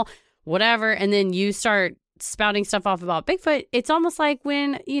professional, whatever, and then you start spouting stuff off about Bigfoot. It's almost like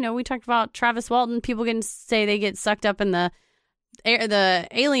when, we talked about Travis Walton, people can say they get sucked up in the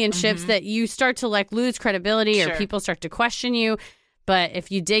alien ships, that you start to lose credibility or people start to question you. But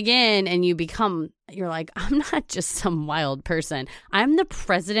if you dig in and you're like, I'm not just some wild person. I'm the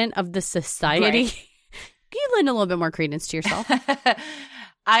president of the society. Right. You lend a little bit more credence to yourself.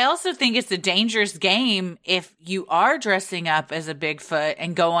 I also think it's a dangerous game if you are dressing up as a Bigfoot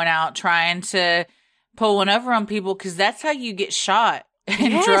and going out trying to pull one over on people, because that's how you get shot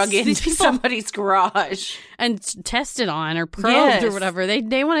and drug into somebody's garage and tested on or probed or whatever.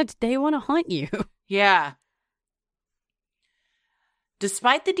 They want to hunt you. Yeah.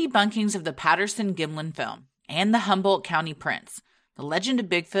 Despite the debunkings of the Patterson-Gimlin film and the Humboldt County prints, the legend of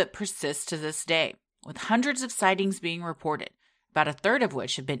Bigfoot persists to this day, with hundreds of sightings being reported, about a third of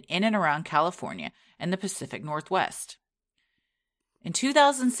which have been in and around California and the Pacific Northwest. In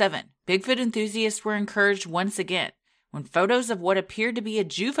 2007, Bigfoot enthusiasts were encouraged once again when photos of what appeared to be a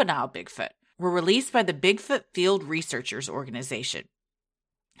juvenile Bigfoot were released by the Bigfoot Field Researchers Organization.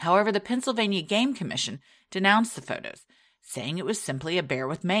 However, the Pennsylvania Game Commission denounced the photos, saying it was simply a bear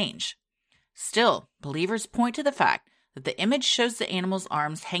with mange. Still, believers point to the fact that the image shows the animal's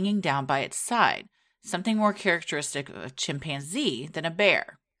arms hanging down by its side, something more characteristic of a chimpanzee than a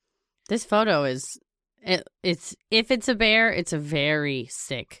bear. This photo is, it's if it's a bear, it's a very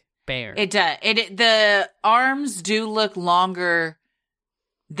sick bear. It does. The arms do look longer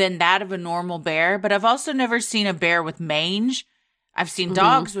than that of a normal bear, but I've also never seen a bear with mange. I've seen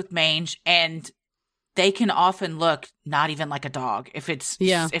dogs with mange, and they can often look not even like a dog if it's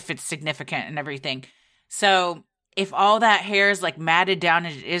significant and everything. So if all that hair is matted down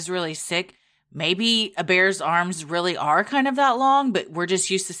and it is really sick, maybe a bear's arms really are kind of that long, but we're just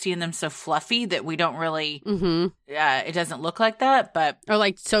used to seeing them so fluffy that we don't really, it doesn't look like that.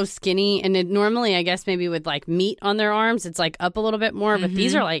 Or so skinny. And normally, I guess maybe with meat on their arms, it's up a little bit more, but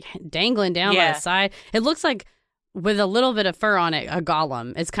these are dangling down by the side. It looks like, with a little bit of fur on it, a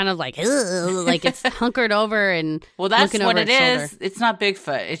golem. It's kind of it's hunkered over and that's looking what over it its is. shoulder. It's not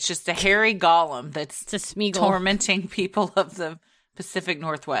Bigfoot. It's just a hairy golem that's it's a Smeagol. Tormenting people of the Pacific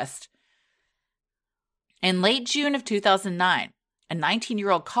Northwest. In late June of 2009, a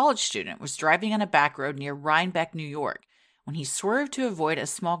 19-year-old college student was driving on a back road near Rhinebeck, New York, when he swerved to avoid a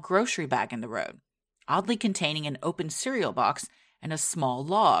small grocery bag in the road, oddly containing an open cereal box and a small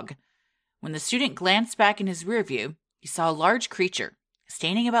log. When the student glanced back in his rearview, he saw a large creature,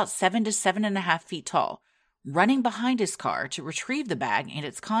 standing about 7 to 7.5 feet tall, running behind his car to retrieve the bag and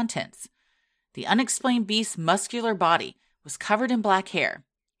its contents. The unexplained beast's muscular body was covered in black hair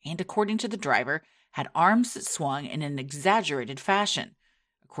and, according to the driver, had arms that swung in an exaggerated fashion,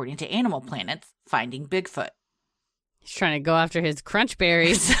 according to Animal Planet's Finding Bigfoot. He's trying to go after his crunch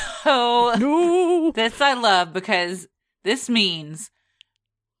berries. So, No. this I love because this means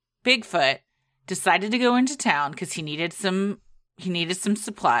Bigfoot decided to go into town because he needed some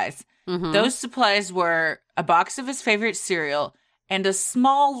supplies. Mhm. Those supplies were a box of his favorite cereal and a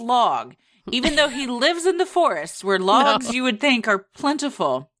small log. Even though he lives in the forest where logs you would think are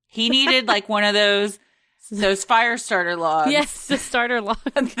plentiful, he needed like one of those fire starter logs. Yes, the starter log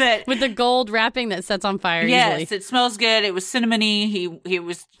that with the gold wrapping that sets on fire. yes, Easily. it smells good. It was cinnamony.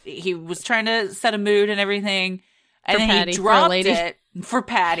 He was trying to set a mood and everything. And For then Patty, he for a dropped lady. it for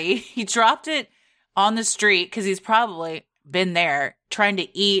Patty. He dropped it on the street because he's probably been there trying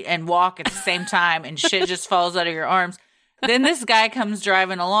to eat and walk at the same time, and shit just falls out of your arms. Then this guy comes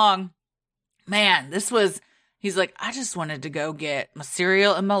driving along. Man, he's like, I just wanted to go get my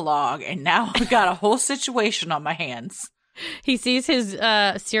cereal and my log, and now I got a whole situation on my hands. He sees his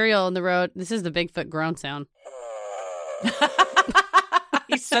cereal in the road. This is the Bigfoot groan sound.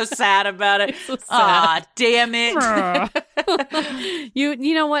 He's so sad about it. So sad. Aw, damn it.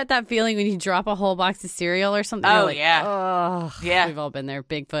 You know what? That feeling when you drop a whole box of cereal or something. Oh, you're like, yeah. Ugh. Yeah. We've all been there.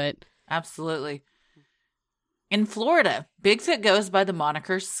 Bigfoot. Absolutely. In Florida, Bigfoot goes by the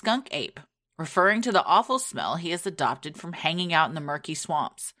moniker skunk ape, referring to the awful smell he has adopted from hanging out in the murky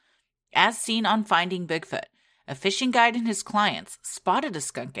swamps. As seen on Finding Bigfoot, a fishing guide and his clients spotted a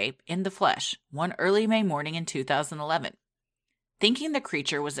skunk ape in the flesh one early May morning in 2011. Thinking the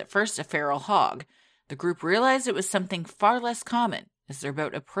creature was at first a feral hog, the group realized it was something far less common as their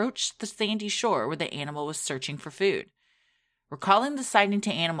boat approached the sandy shore where the animal was searching for food. Recalling the sighting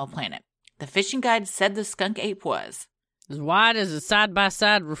to Animal Planet, the fishing guide said the skunk ape was As wide as a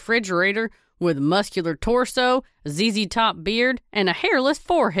side-by-side refrigerator with a muscular torso, a ZZ-top beard, and a hairless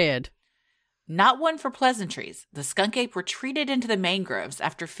forehead. not one for pleasantries. The skunk ape retreated into the mangroves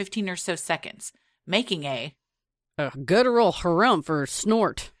after 15 or so seconds, making a guttural harumph or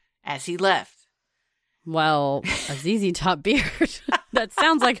snort. as he left. Well, a ZZ-top beard. That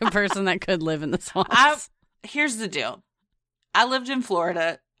sounds like a person that could live in the swamps. Here's the deal. I lived in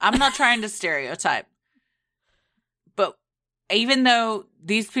Florida. I'm not trying to stereotype. But even though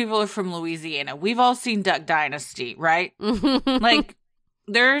these people are from Louisiana, we've all seen Duck Dynasty, right? Like,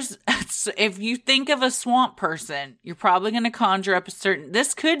 if you think of a swamp person, you're probably going to conjure up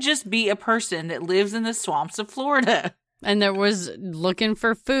this could just be a person that lives in the swamps of Florida. And there was looking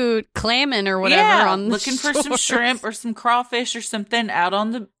for food, clamming or whatever on the looking for some shrimp or some crawfish or something out on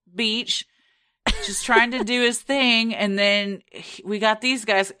the beach, just trying to do his thing. And then we got these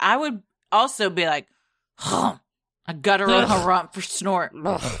guys. I would also be like, a guttural harumph for snort.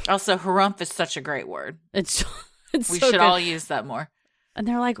 Also, harumph is such a great word. It's We so should good. all use that more. And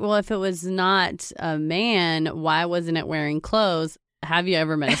they're like, well, if it was not a man, why wasn't it wearing clothes? Have you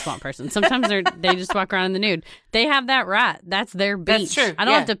ever met a swamp person? Sometimes they just walk around in the nude. They have that right. That's their beach. That's true. I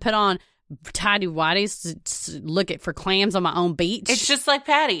don't have to put on tidy-whities to look for clams on my own beach. It's just like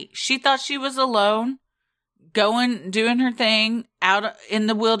Patty. She thought she was alone, doing her thing out in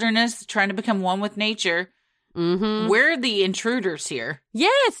the wilderness, trying to become one with nature. Mm-hmm. We're the intruders here.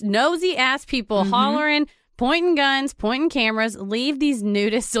 Yes, nosy ass people hollering, pointing guns, pointing cameras. Leave these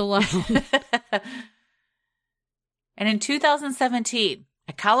nudists alone. And in 2017,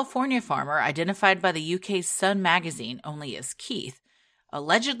 a California farmer identified by the UK's Sun magazine only as Keith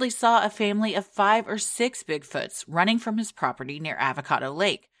allegedly saw a family of 5 or 6 Bigfoots running from his property near Avocado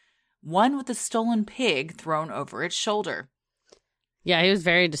Lake, one with a stolen pig thrown over its shoulder. Yeah, he was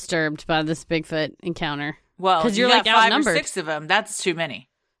very disturbed by this Bigfoot encounter. Well, because you're you're like like 5 or outnumbered. 6 of them. That's too many.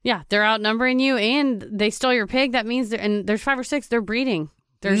 Yeah, they're outnumbering you, and they stole your pig. That means there's 5 or 6. They're breeding.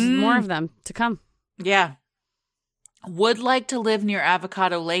 There's more of them to come. Yeah. Would like to live near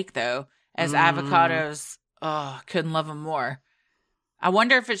Avocado Lake, though, as avocados, couldn't love them more. I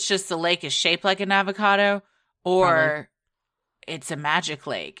wonder if it's just the lake is shaped like an avocado, or it's a magic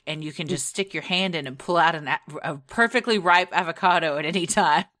lake, and you can just stick your hand in and pull out a perfectly ripe avocado at any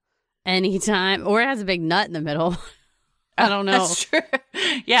time. Anytime. Or it has a big nut in the middle. I don't know. That's true.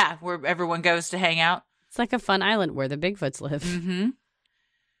 Yeah, where everyone goes to hang out. It's like a fun island where the Bigfoots live. Mm-hmm.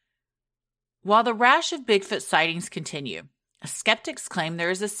 While the rash of Bigfoot sightings continue, skeptics claim there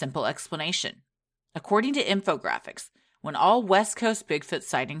is a simple explanation. According to infographics, when all West Coast Bigfoot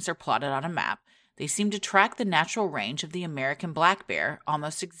sightings are plotted on a map, they seem to track the natural range of the American black bear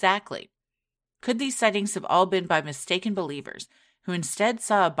almost exactly. Could these sightings have all been by mistaken believers who instead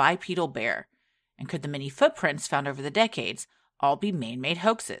saw a bipedal bear? And could the many footprints found over the decades all be man-made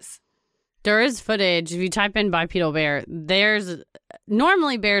hoaxes? There is footage. If you type in bipedal bear,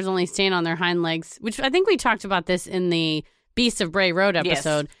 normally bears only stand on their hind legs, which I think we talked about this in the Beasts of Bray Road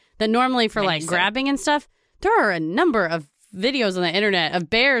episode, that normally for like grabbing and stuff, there are a number of videos on the internet of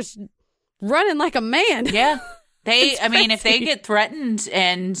bears running like a man. Yeah. If they get threatened,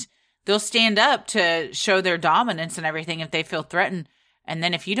 and they'll stand up to show their dominance and everything if they feel threatened. And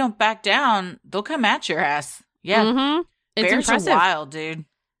then if you don't back down, they'll come at your ass. Yeah. Mm-hmm. It's bears impressive. Are wild, dude.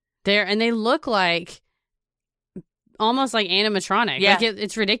 And they look like almost like animatronic. Yeah. Like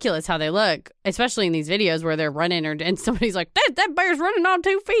it's ridiculous how they look, especially in these videos where they're running and somebody's like, that bear's running on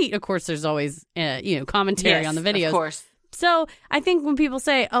 2 feet. Of course, there's always, commentary on the videos. Of course. So I think when people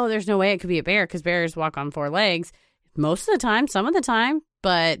say, oh, there's no way it could be a bear because bears walk on 4 legs, most of the time, some of the time,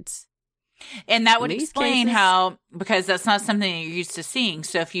 but... And that would explain how, because that's not something you're used to seeing.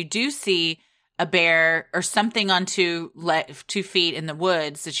 So if you do see a bear or something on 2 feet in the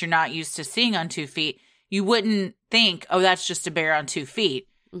woods that you're not used to seeing on 2 feet, you wouldn't think, oh, that's just a bear on 2 feet,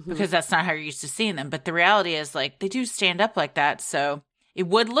 because that's not how you're used to seeing them. But the reality is, like, they do stand up like that. So it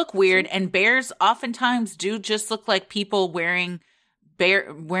would look weird. And bears oftentimes do just look like people wearing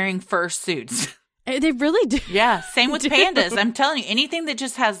fur suits. They really do. Yeah. Same with pandas. I'm telling you, anything that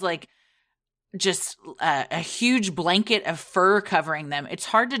just has like just a huge blanket of fur covering them, it's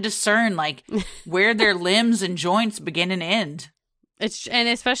hard to discern like where their limbs and joints begin and end. And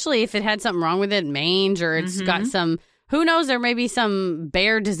especially if it had something wrong with it, mange, or it's got some, who knows, there may be some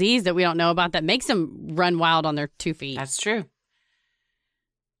bear disease that we don't know about that makes them run wild on their 2 feet. That's true.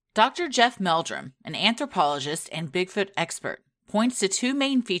 Dr. Jeff Meldrum, an anthropologist and Bigfoot expert, points to 2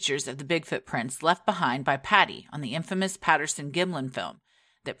 main features of the Bigfoot prints left behind by Patty on the infamous Patterson-Gimlin film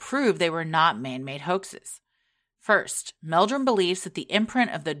that prove they were not man-made hoaxes. First, Meldrum believes that the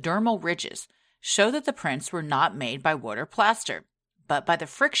imprint of the dermal ridges show that the prints were not made by wood or plaster, but by the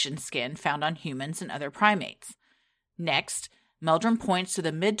friction skin found on humans and other primates. Next, Meldrum points to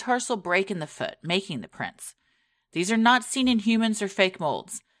the mid-tarsal break in the foot, making the prints. These are not seen in humans or fake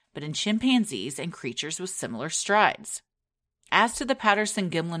molds, but in chimpanzees and creatures with similar strides. As to the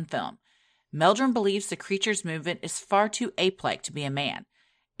Patterson-Gimlin film, Meldrum believes the creature's movement is far too ape-like to be a man,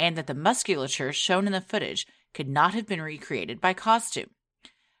 and that the musculature shown in the footage could not have been recreated by costume.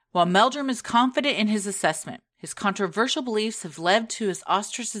 While Meldrum is confident in his assessment, his controversial beliefs have led to his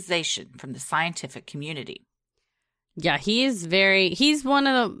ostracization from the scientific community. Yeah, he's one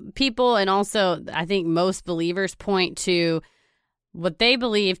of the people, and also I think most believers point to what they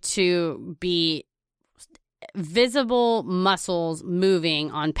believe to be visible muscles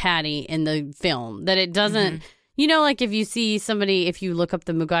moving on Patty in the film. That it doesn't, like if you see somebody, if you look up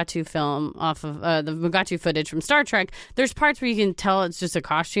the Mugatu film off of the Mugatu footage from Star Trek, there's parts where you can tell it's just a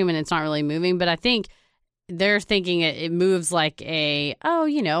costume and it's not really moving. But I think they're thinking it moves like an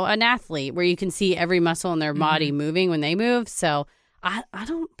athlete where you can see every muscle in their body moving when they move. So I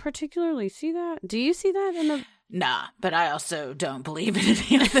don't particularly see that. Do you see that in the... Nah, but I also don't believe in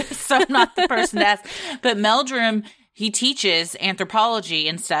any of this, so I'm not the person to ask. But Meldrum, he teaches anthropology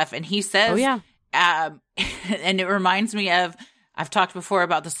and stuff, and he says, and it reminds me of, I've talked before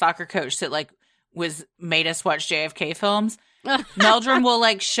about the soccer coach that made us watch JFK films. Meldrum will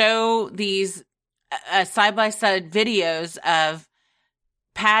show these side-by-side videos of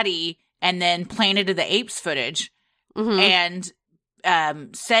Patty and then Planet of the Apes footage and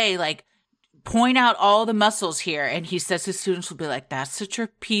say point out all the muscles here. And he says his students will be like, that's the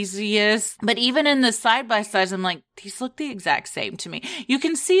trapezius. But even in the side-by-sides, I'm like, these look the exact same to me. You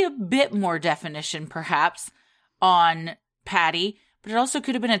can see a bit more definition perhaps on Patty, but it also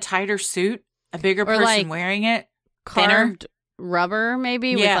could have been a tighter suit, a bigger person wearing it. Carved rubber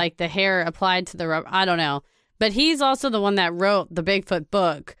maybe with the hair applied to the rubber. I don't know. But he's also the one that wrote the Bigfoot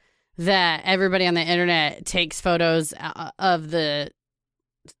book that everybody on the internet takes photos of the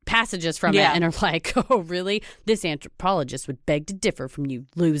passages from it and are like, oh, really? This anthropologist would beg to differ from you,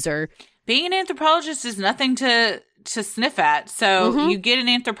 loser. Being an anthropologist is nothing to sniff at. So you get an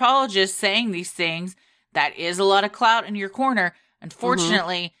anthropologist saying these things, that is a lot of clout in your corner.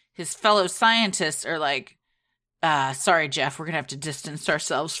 Unfortunately, his fellow scientists are like, sorry, Jeff, we're going to have to distance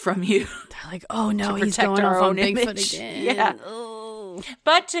ourselves from you. They're like, oh, no, he's going off on Bigfoot again. Yeah. Oh.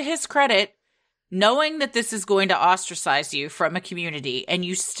 But to his credit, knowing that this is going to ostracize you from a community and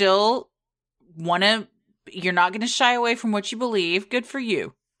you still you're not going to shy away from what you believe, good for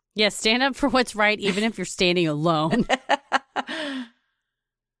you. Yeah, stand up for what's right, even if you're standing alone.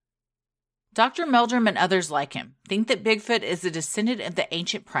 Dr. Meldrum and others like him think that Bigfoot is a descendant of the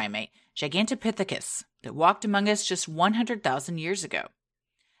ancient primate, Gigantopithecus, that walked among us just 100,000 years ago.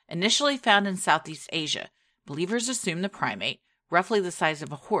 Initially found in Southeast Asia, believers assume the primate, roughly the size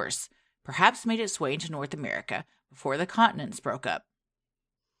of a horse, perhaps made its way into North America before the continents broke up.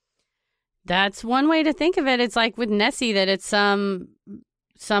 That's one way to think of it. It's like with Nessie, that it's some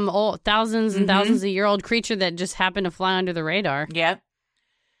old thousands and thousands of year old creature that just happened to fly under the radar. Yep.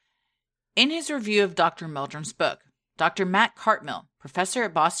 In his review of Dr. Meldrum's book, Dr. Matt Cartmill, professor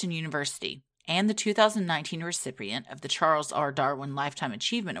at Boston University and the 2019 recipient of the Charles R. Darwin Lifetime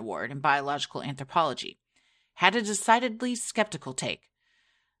Achievement Award in Biological Anthropology, had a decidedly skeptical take.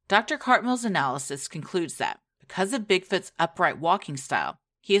 Dr. Cartmill's analysis concludes that, because of Bigfoot's upright walking style,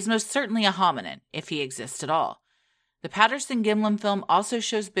 he is most certainly a hominin, if he exists at all. The Patterson-Gimlin film also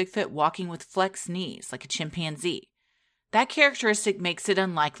shows Bigfoot walking with flexed knees, like a chimpanzee. That characteristic makes it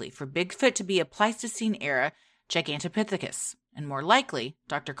unlikely for Bigfoot to be a Pleistocene-era Gigantopithecus, and more likely,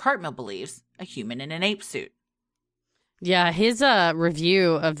 Dr. Cartmill believes, a human in an ape suit. Yeah, his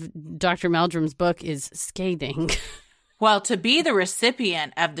review of Dr. Meldrum's book is scathing. Well, to be the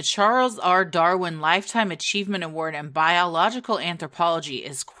recipient of the Charles R. Darwin Lifetime Achievement Award in Biological Anthropology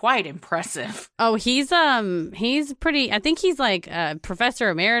is quite impressive. Oh, he's pretty, I think he's like a professor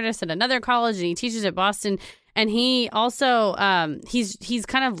emeritus at another college, and he teaches at Boston. And he also, he's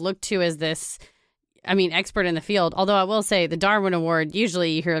kind of looked to as this, expert in the field. Although I will say the Darwin Award,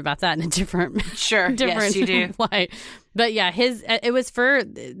 usually you hear about that in a different, yes, you do. light. But yeah, it was for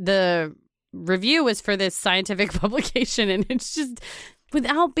the review was for this scientific publication, and it's just,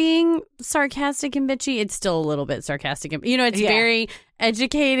 without being sarcastic and bitchy, it's still a little bit sarcastic. It's very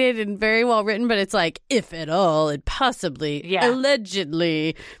educated and very well written, but it's like, if at all, it possibly,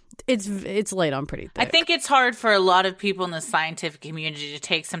 allegedly, it's laid on pretty thick. I think it's hard for a lot of people in the scientific community to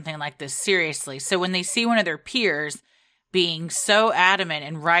take something like this seriously. So when they see one of their peers being so adamant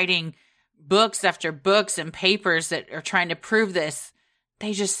and writing books after books and papers that are trying to prove this,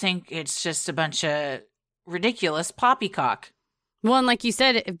 they just think it's just a bunch of ridiculous poppycock. Well, and like you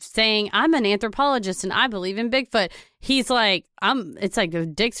said, saying, I'm an anthropologist and I believe in Bigfoot. He's like, it's like a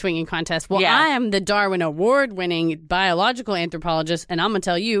dick swinging contest. Well, I am the Darwin Award winning biological anthropologist, and I'm going to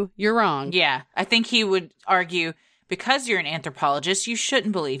tell you, you're wrong. Yeah. I think he would argue, because you're an anthropologist, you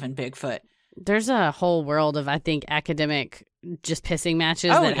shouldn't believe in Bigfoot. There's a whole world of, I think, academic just pissing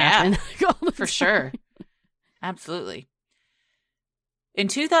matches that happen. For sure. Absolutely. In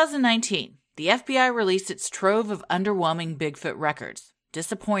 2019, the FBI released its trove of underwhelming Bigfoot records,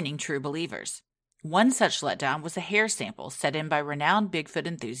 disappointing true believers. One such letdown was a hair sample set in by renowned Bigfoot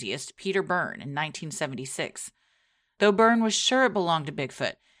enthusiast Peter Byrne in 1976. Though Byrne was sure it belonged to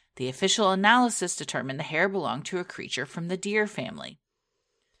Bigfoot, the official analysis determined the hair belonged to a creature from the deer family.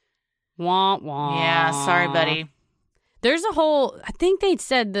 Wah, wah. Yeah, sorry, buddy. There's a whole, I think they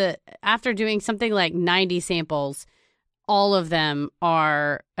said that after doing something like 90 samples, all of them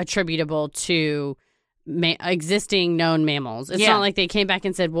are attributable to existing known mammals. It's not like they came back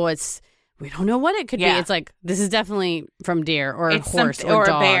and said, well, we don't know what it could be. It's like, this is definitely from deer or it's horse or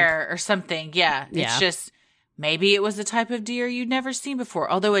dog. A bear or something. Yeah. It's just, maybe it was a type of deer you'd never seen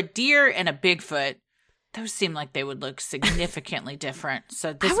before. Although a deer and a Bigfoot, those seem like they would look significantly different.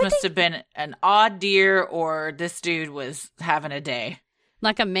 So this must have been an odd deer, or this dude was having a day.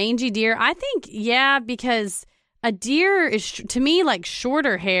 Like a mangy deer? I think, because a deer is, to me, like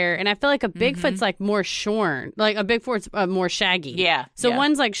shorter hair, and I feel like a Bigfoot's like more shorn. Like a Bigfoot's more shaggy. Yeah. So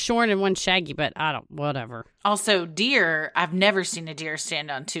one's like shorn and one's shaggy, but whatever. Also, deer, I've never seen a deer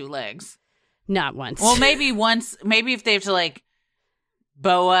stand on two legs. Not once. Well, maybe once, maybe if they have to like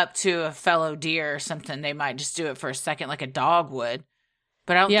bow up to a fellow deer or something, they might just do it for a second like a dog would.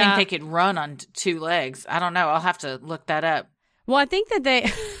 But I don't think they could run on two legs. I don't know. I'll have to look that up. Well, I think that they,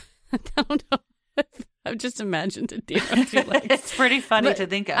 I don't know. I've just imagined a deer on two legs. It's pretty funny to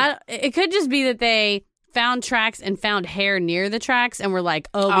think of. It could just be that they found tracks and found hair near the tracks and were like,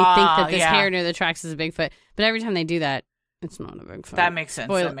 oh, we think that this hair near the tracks is a Bigfoot. But every time they do that, it's not a Bigfoot. That makes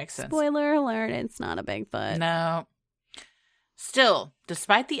sense. That makes sense. Spoiler alert, it's not a Bigfoot. No. Still,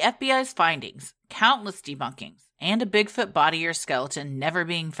 despite the FBI's findings, countless debunkings, and a Bigfoot body or skeleton never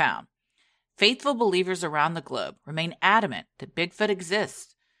being found, faithful believers around the globe remain adamant that Bigfoot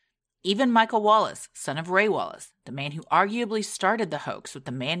exists. Even Michael Wallace, son of Ray Wallace, the man who arguably started the hoax with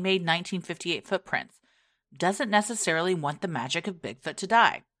the man-made 1958 footprints, doesn't necessarily want the magic of Bigfoot to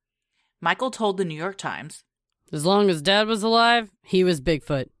die. Michael told the New York Times, "As long as Dad was alive, he was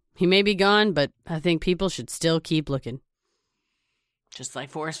Bigfoot. He may be gone, but I think people should still keep looking." Just like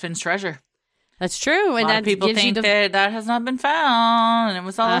Forrest Finn's treasure. That's true. And a lot of people think that has not been found and it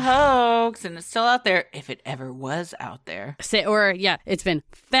was all a hoax and it's still out there if it ever was out there. It's been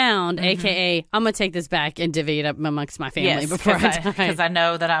found, aka I'm going to take this back and divvy it up amongst my family before I die. Because I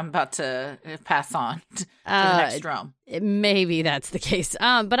know that I'm about to pass on to the next realm. Maybe that's the case.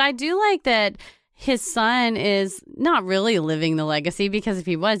 But I do like that his son is not really living the legacy, because if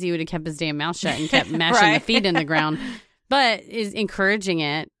he was, he would have kept his damn mouth shut and kept mashing the feet in the ground, but is encouraging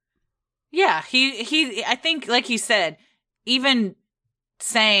it. Yeah, he. I think, like he said, even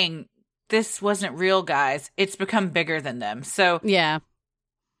saying this wasn't real, guys, it's become bigger than them. So yeah,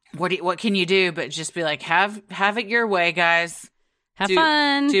 what can you do but just be like, have it your way, guys. Have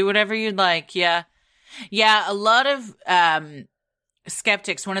fun. Do whatever you'd like. Yeah. A lot of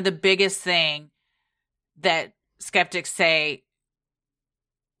skeptics. One of the biggest thing that skeptics say,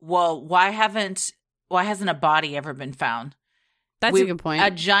 well, why hasn't a body ever been found? That's a good point.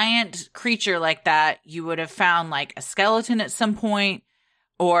 A giant creature like that, you would have found like a skeleton at some point,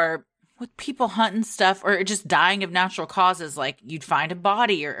 or with people hunting stuff, or just dying of natural causes, like you'd find a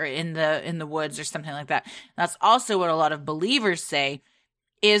body or in the woods or something like that. That's also what a lot of believers say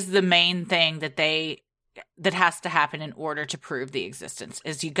is the main thing that has to happen in order to prove the existence,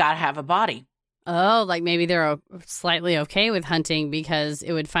 is you got to have a body. Oh, like maybe they're slightly okay with hunting because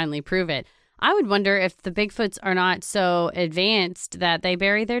it would finally prove it. I would wonder if the Bigfoots are not so advanced that they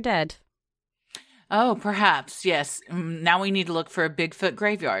bury their dead. Oh, perhaps, yes. Now we need to look for a Bigfoot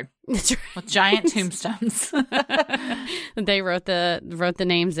graveyard. That's right. With giant tombstones. They wrote the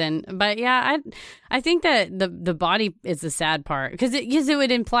names in. But yeah, I think that the body is the sad part, because it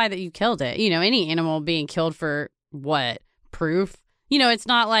would imply that you killed it. You know, any animal being killed for what? Proof? You know, it's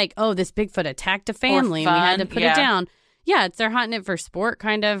not like, oh, this Bigfoot attacked a family and we had to put it down. Yeah, they're hunting it for sport,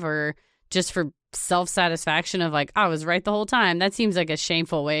 kind of, or just for self-satisfaction of like, I was right the whole time. That seems like a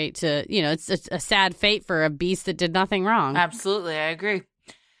shameful way to, it's a sad fate for a beast that did nothing wrong. Absolutely, I agree.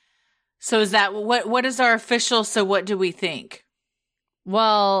 So is that, what is our official, so what do we think?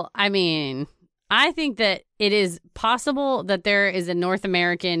 Well, I mean, I think that it is possible that there is a North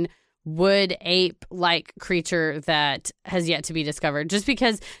American wood ape-like creature that has yet to be discovered, just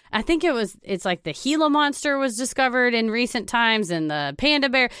because I think it's like the Gila monster was discovered in recent times, and the panda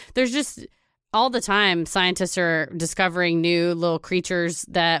bear. There's just all the time scientists are discovering new little creatures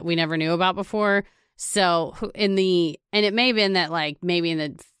that we never knew about before. So and it may have been that, like, maybe in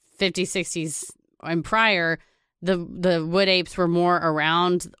the 50s, 60s and prior, the wood apes were more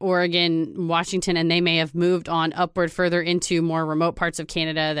around Oregon, Washington, and they may have moved on upward further into more remote parts of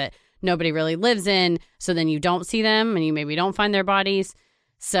Canada that nobody really lives in, so then you don't see them and you maybe don't find their bodies.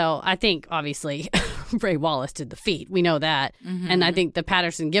 So I think, obviously, Ray Wallace did the feat. We know that. Mm-hmm. And I think the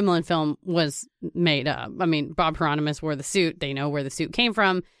Patterson-Gimlin film was made up. I mean, Bob Hieronymus wore the suit. They know where the suit came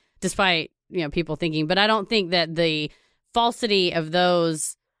from, despite, people thinking. But I don't think that the falsity of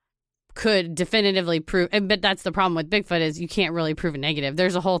those could definitively prove, but that's the problem with Bigfoot, is you can't really prove a negative.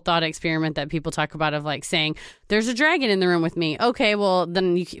 There's a whole thought experiment that people talk about of like saying, there's a dragon in the room with me. Okay, well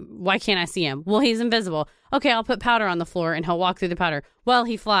then why can't I see him? Well, he's invisible. Okay, I'll put powder on the floor and he'll walk through the powder. Well,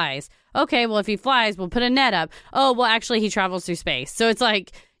 he flies. Okay, well if he flies, we'll put a net up. Oh, well actually he travels through space. So it's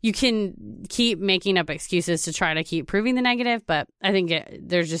like you can keep making up excuses to try to keep proving the negative, but I think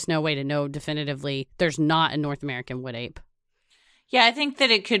there's just no way to know definitively there's not a North American wood ape. Yeah, I think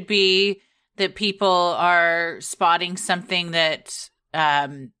that it could be that people are spotting something that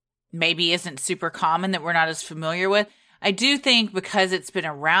maybe isn't super common, that we're not as familiar with. I do think because it's been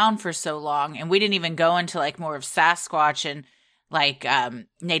around for so long, and we didn't even go into like more of Sasquatch and like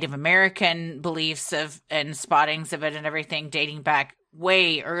Native American beliefs and spottings of it and everything dating back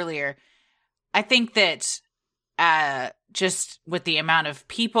way earlier. I think that just with the amount of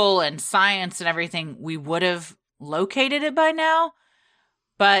people and science and everything, we would have located it by now.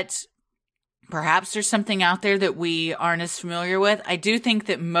 But perhaps there's something out there that we aren't as familiar with. I do think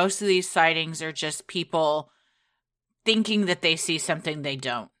that most of these sightings are just people thinking that they see something they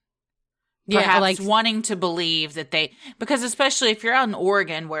don't. Perhaps wanting to believe that because especially if you're out in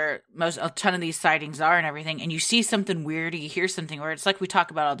Oregon where a ton of these sightings are and everything, and you see something weird or you hear something where it's like we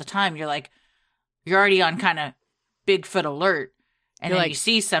talk about all the time, you're already on kind of Bigfoot alert, and then you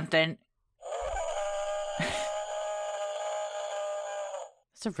see something.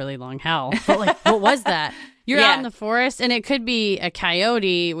 It's a really long howl. But what was that? You're out in the forest, and it could be a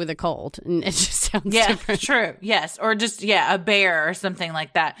coyote with a cold, and it just sounds different. True. Yes, or just a bear or something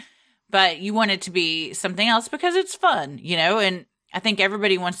like that. But you want it to be something else because it's fun, And I think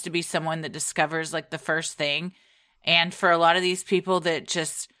everybody wants to be someone that discovers like the first thing. And for a lot of these people that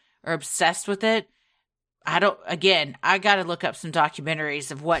just are obsessed with it, I got to look up some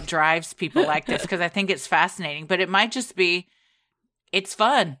documentaries of what drives people like this because I think it's fascinating. But it might just be, it's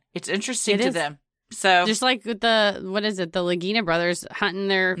fun. It's interesting to them. So just like with the Lagina brothers hunting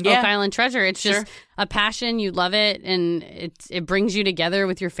their Oak Island treasure. It's just a passion. You love it. And it brings you together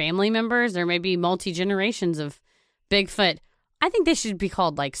with your family members. There may be multi-generations of Bigfoot. I think they should be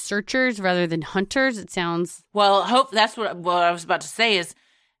called like searchers rather than hunters. It sounds. Well, that's what I was about to say is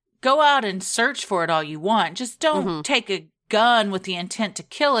go out and search for it all you want. Just don't take a gun with the intent to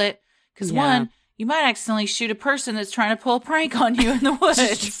kill it. Because one, you might accidentally shoot a person that's trying to pull a prank on you in the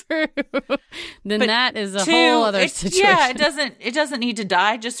woods. True. Then that is a whole other situation. Yeah, it doesn't need to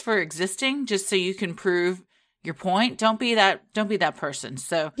die just for existing, just so you can prove your point. Don't be that person.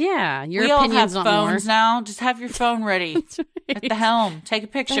 So yeah, your we all opinions have on phones more. now. Just have your phone ready at the helm. Take a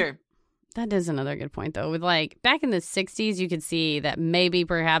picture. That is another good point, though. With like back in the 60s, you could see that maybe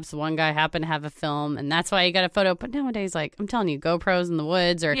perhaps one guy happened to have a film and that's why he got a photo. But nowadays, like I'm telling you, GoPros in the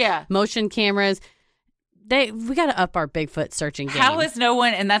woods or motion cameras, we got to up our Bigfoot searching game. How is no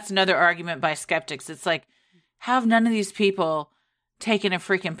one, and that's another argument by skeptics. It's like, how have none of these people taken a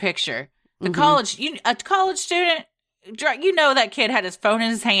freaking picture? A college student, that kid had his phone in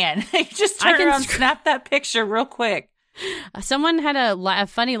his hand. He just turned around and snapped that picture real quick. Someone had a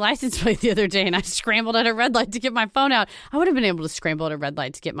funny license plate the other day, and I scrambled at a red light to get my phone out. I would have been able to scramble at a red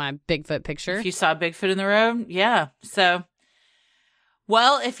light to get my Bigfoot picture. If you saw Bigfoot in the road, yeah. So,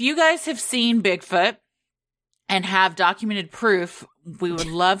 well, if you guys have seen Bigfoot and have documented proof, we would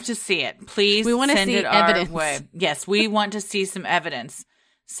love to see it. Please send it evidence. Our way. Yes, we want to see some evidence.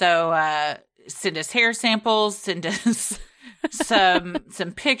 So send us hair samples, send us some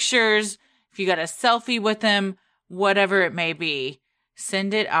pictures. If you got a selfie with them, whatever it may be,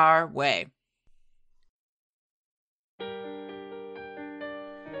 send it our way.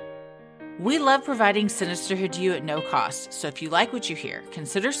 We love providing Sinisterhood to you at no cost, so if you like what you hear,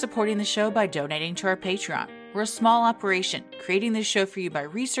 consider supporting the show by donating to our Patreon. We're a small operation, creating this show for you by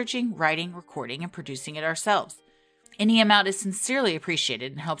researching, writing, recording, and producing it ourselves. Any amount is sincerely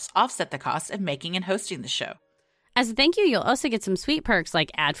appreciated and helps offset the cost of making and hosting the show. As a thank you, you'll also get some sweet perks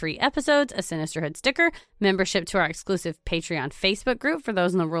like ad-free episodes, a Sinisterhood sticker, membership to our exclusive Patreon Facebook group for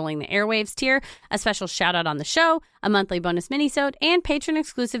those in the Ruling the Airwaves tier, a special shout-out on the show, a monthly bonus minisode, and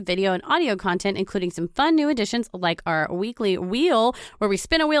patron-exclusive video and audio content, including some fun new additions like our weekly wheel, where we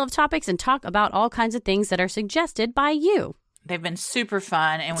spin a wheel of topics and talk about all kinds of things that are suggested by you. They've been super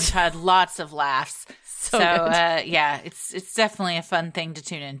fun, and we've had lots of laughs. So it's definitely a fun thing to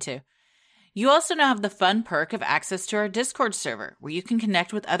tune into. You also now have the fun perk of access to our Discord server, where you can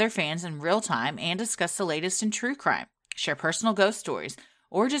connect with other fans in real time and discuss the latest in true crime, share personal ghost stories,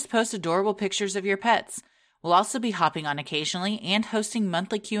 or just post adorable pictures of your pets. We'll also be hopping on occasionally and hosting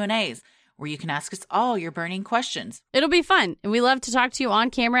monthly Q&As, where you can ask us all your burning questions. It'll be fun, and we love to talk to you on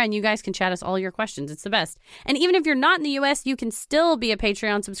camera, and you guys can chat us all your questions. It's the best. And even if you're not in the U.S., you can still be a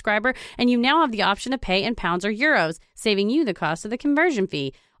Patreon subscriber, and you now have the option to pay in pounds or euros, saving you the cost of the conversion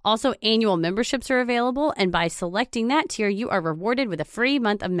fee. Also, annual memberships are available, and by selecting that tier, you are rewarded with a free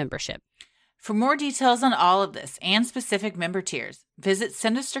month of membership. For more details on all of this and specific member tiers, visit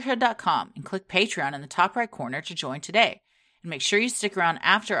Sinisterhood.com and click Patreon in the top right corner to join today. And make sure you stick around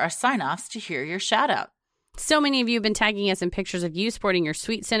after our sign-offs to hear your shout-out. So many of you have been tagging us in pictures of you sporting your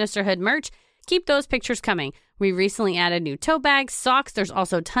sweet Sinisterhood merch. Keep those pictures coming. We recently added new tote bags, socks. There's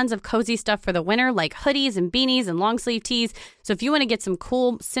also tons of cozy stuff for the winter, like hoodies and beanies and long sleeve tees. So if you want to get some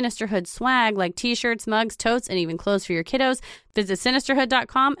cool Sinisterhood swag like t-shirts, mugs, totes, and even clothes for your kiddos, visit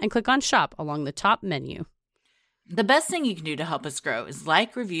Sinisterhood.com and click on shop along the top menu. The best thing you can do to help us grow is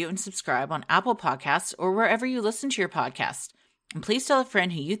like, review, and subscribe on Apple Podcasts or wherever you listen to your podcast. And please tell a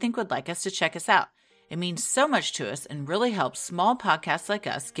friend who you think would like us to check us out. It means so much to us and really helps small podcasts like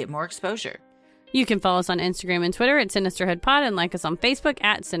us get more exposure. You can follow us on Instagram and Twitter at SinisterhoodPod and like us on Facebook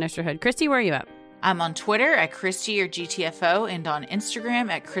at Sinisterhood. Christy, where are you at? I'm on Twitter at Christy or GTFO and on Instagram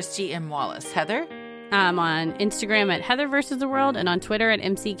at Christy M. Wallace. Heather? I'm on Instagram at Heather vs. the World and on Twitter at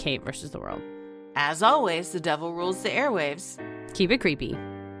MC Kate vs. the World. As always, the devil rules the airwaves. Keep it creepy.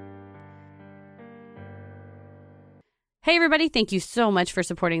 Hey everybody, thank you so much for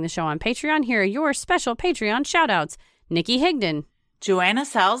supporting the show on Patreon. Here are your special Patreon shoutouts. Nikki Higdon, Joanna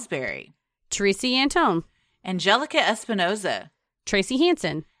Salisbury, Teresa Antone, Angelica Espinoza, Tracy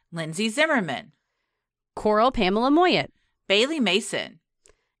Hansen, Lindsay Zimmerman, Coral Pamela Moyet, Bailey Mason,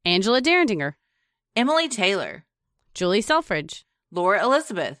 Angela Derendinger, Emily Taylor, Julie Selfridge, Laura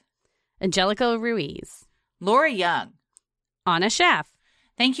Elizabeth, Angelica Ruiz, Laura Young, Anna Schaff.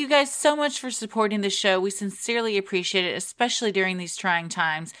 Thank you guys so much for supporting the show. We sincerely appreciate it, especially during these trying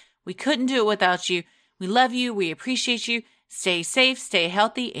times. We couldn't do it without you. We love you. We appreciate you. Stay safe, stay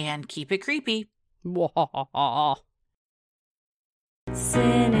healthy, and keep it creepy.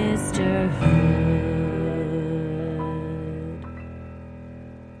 Sinister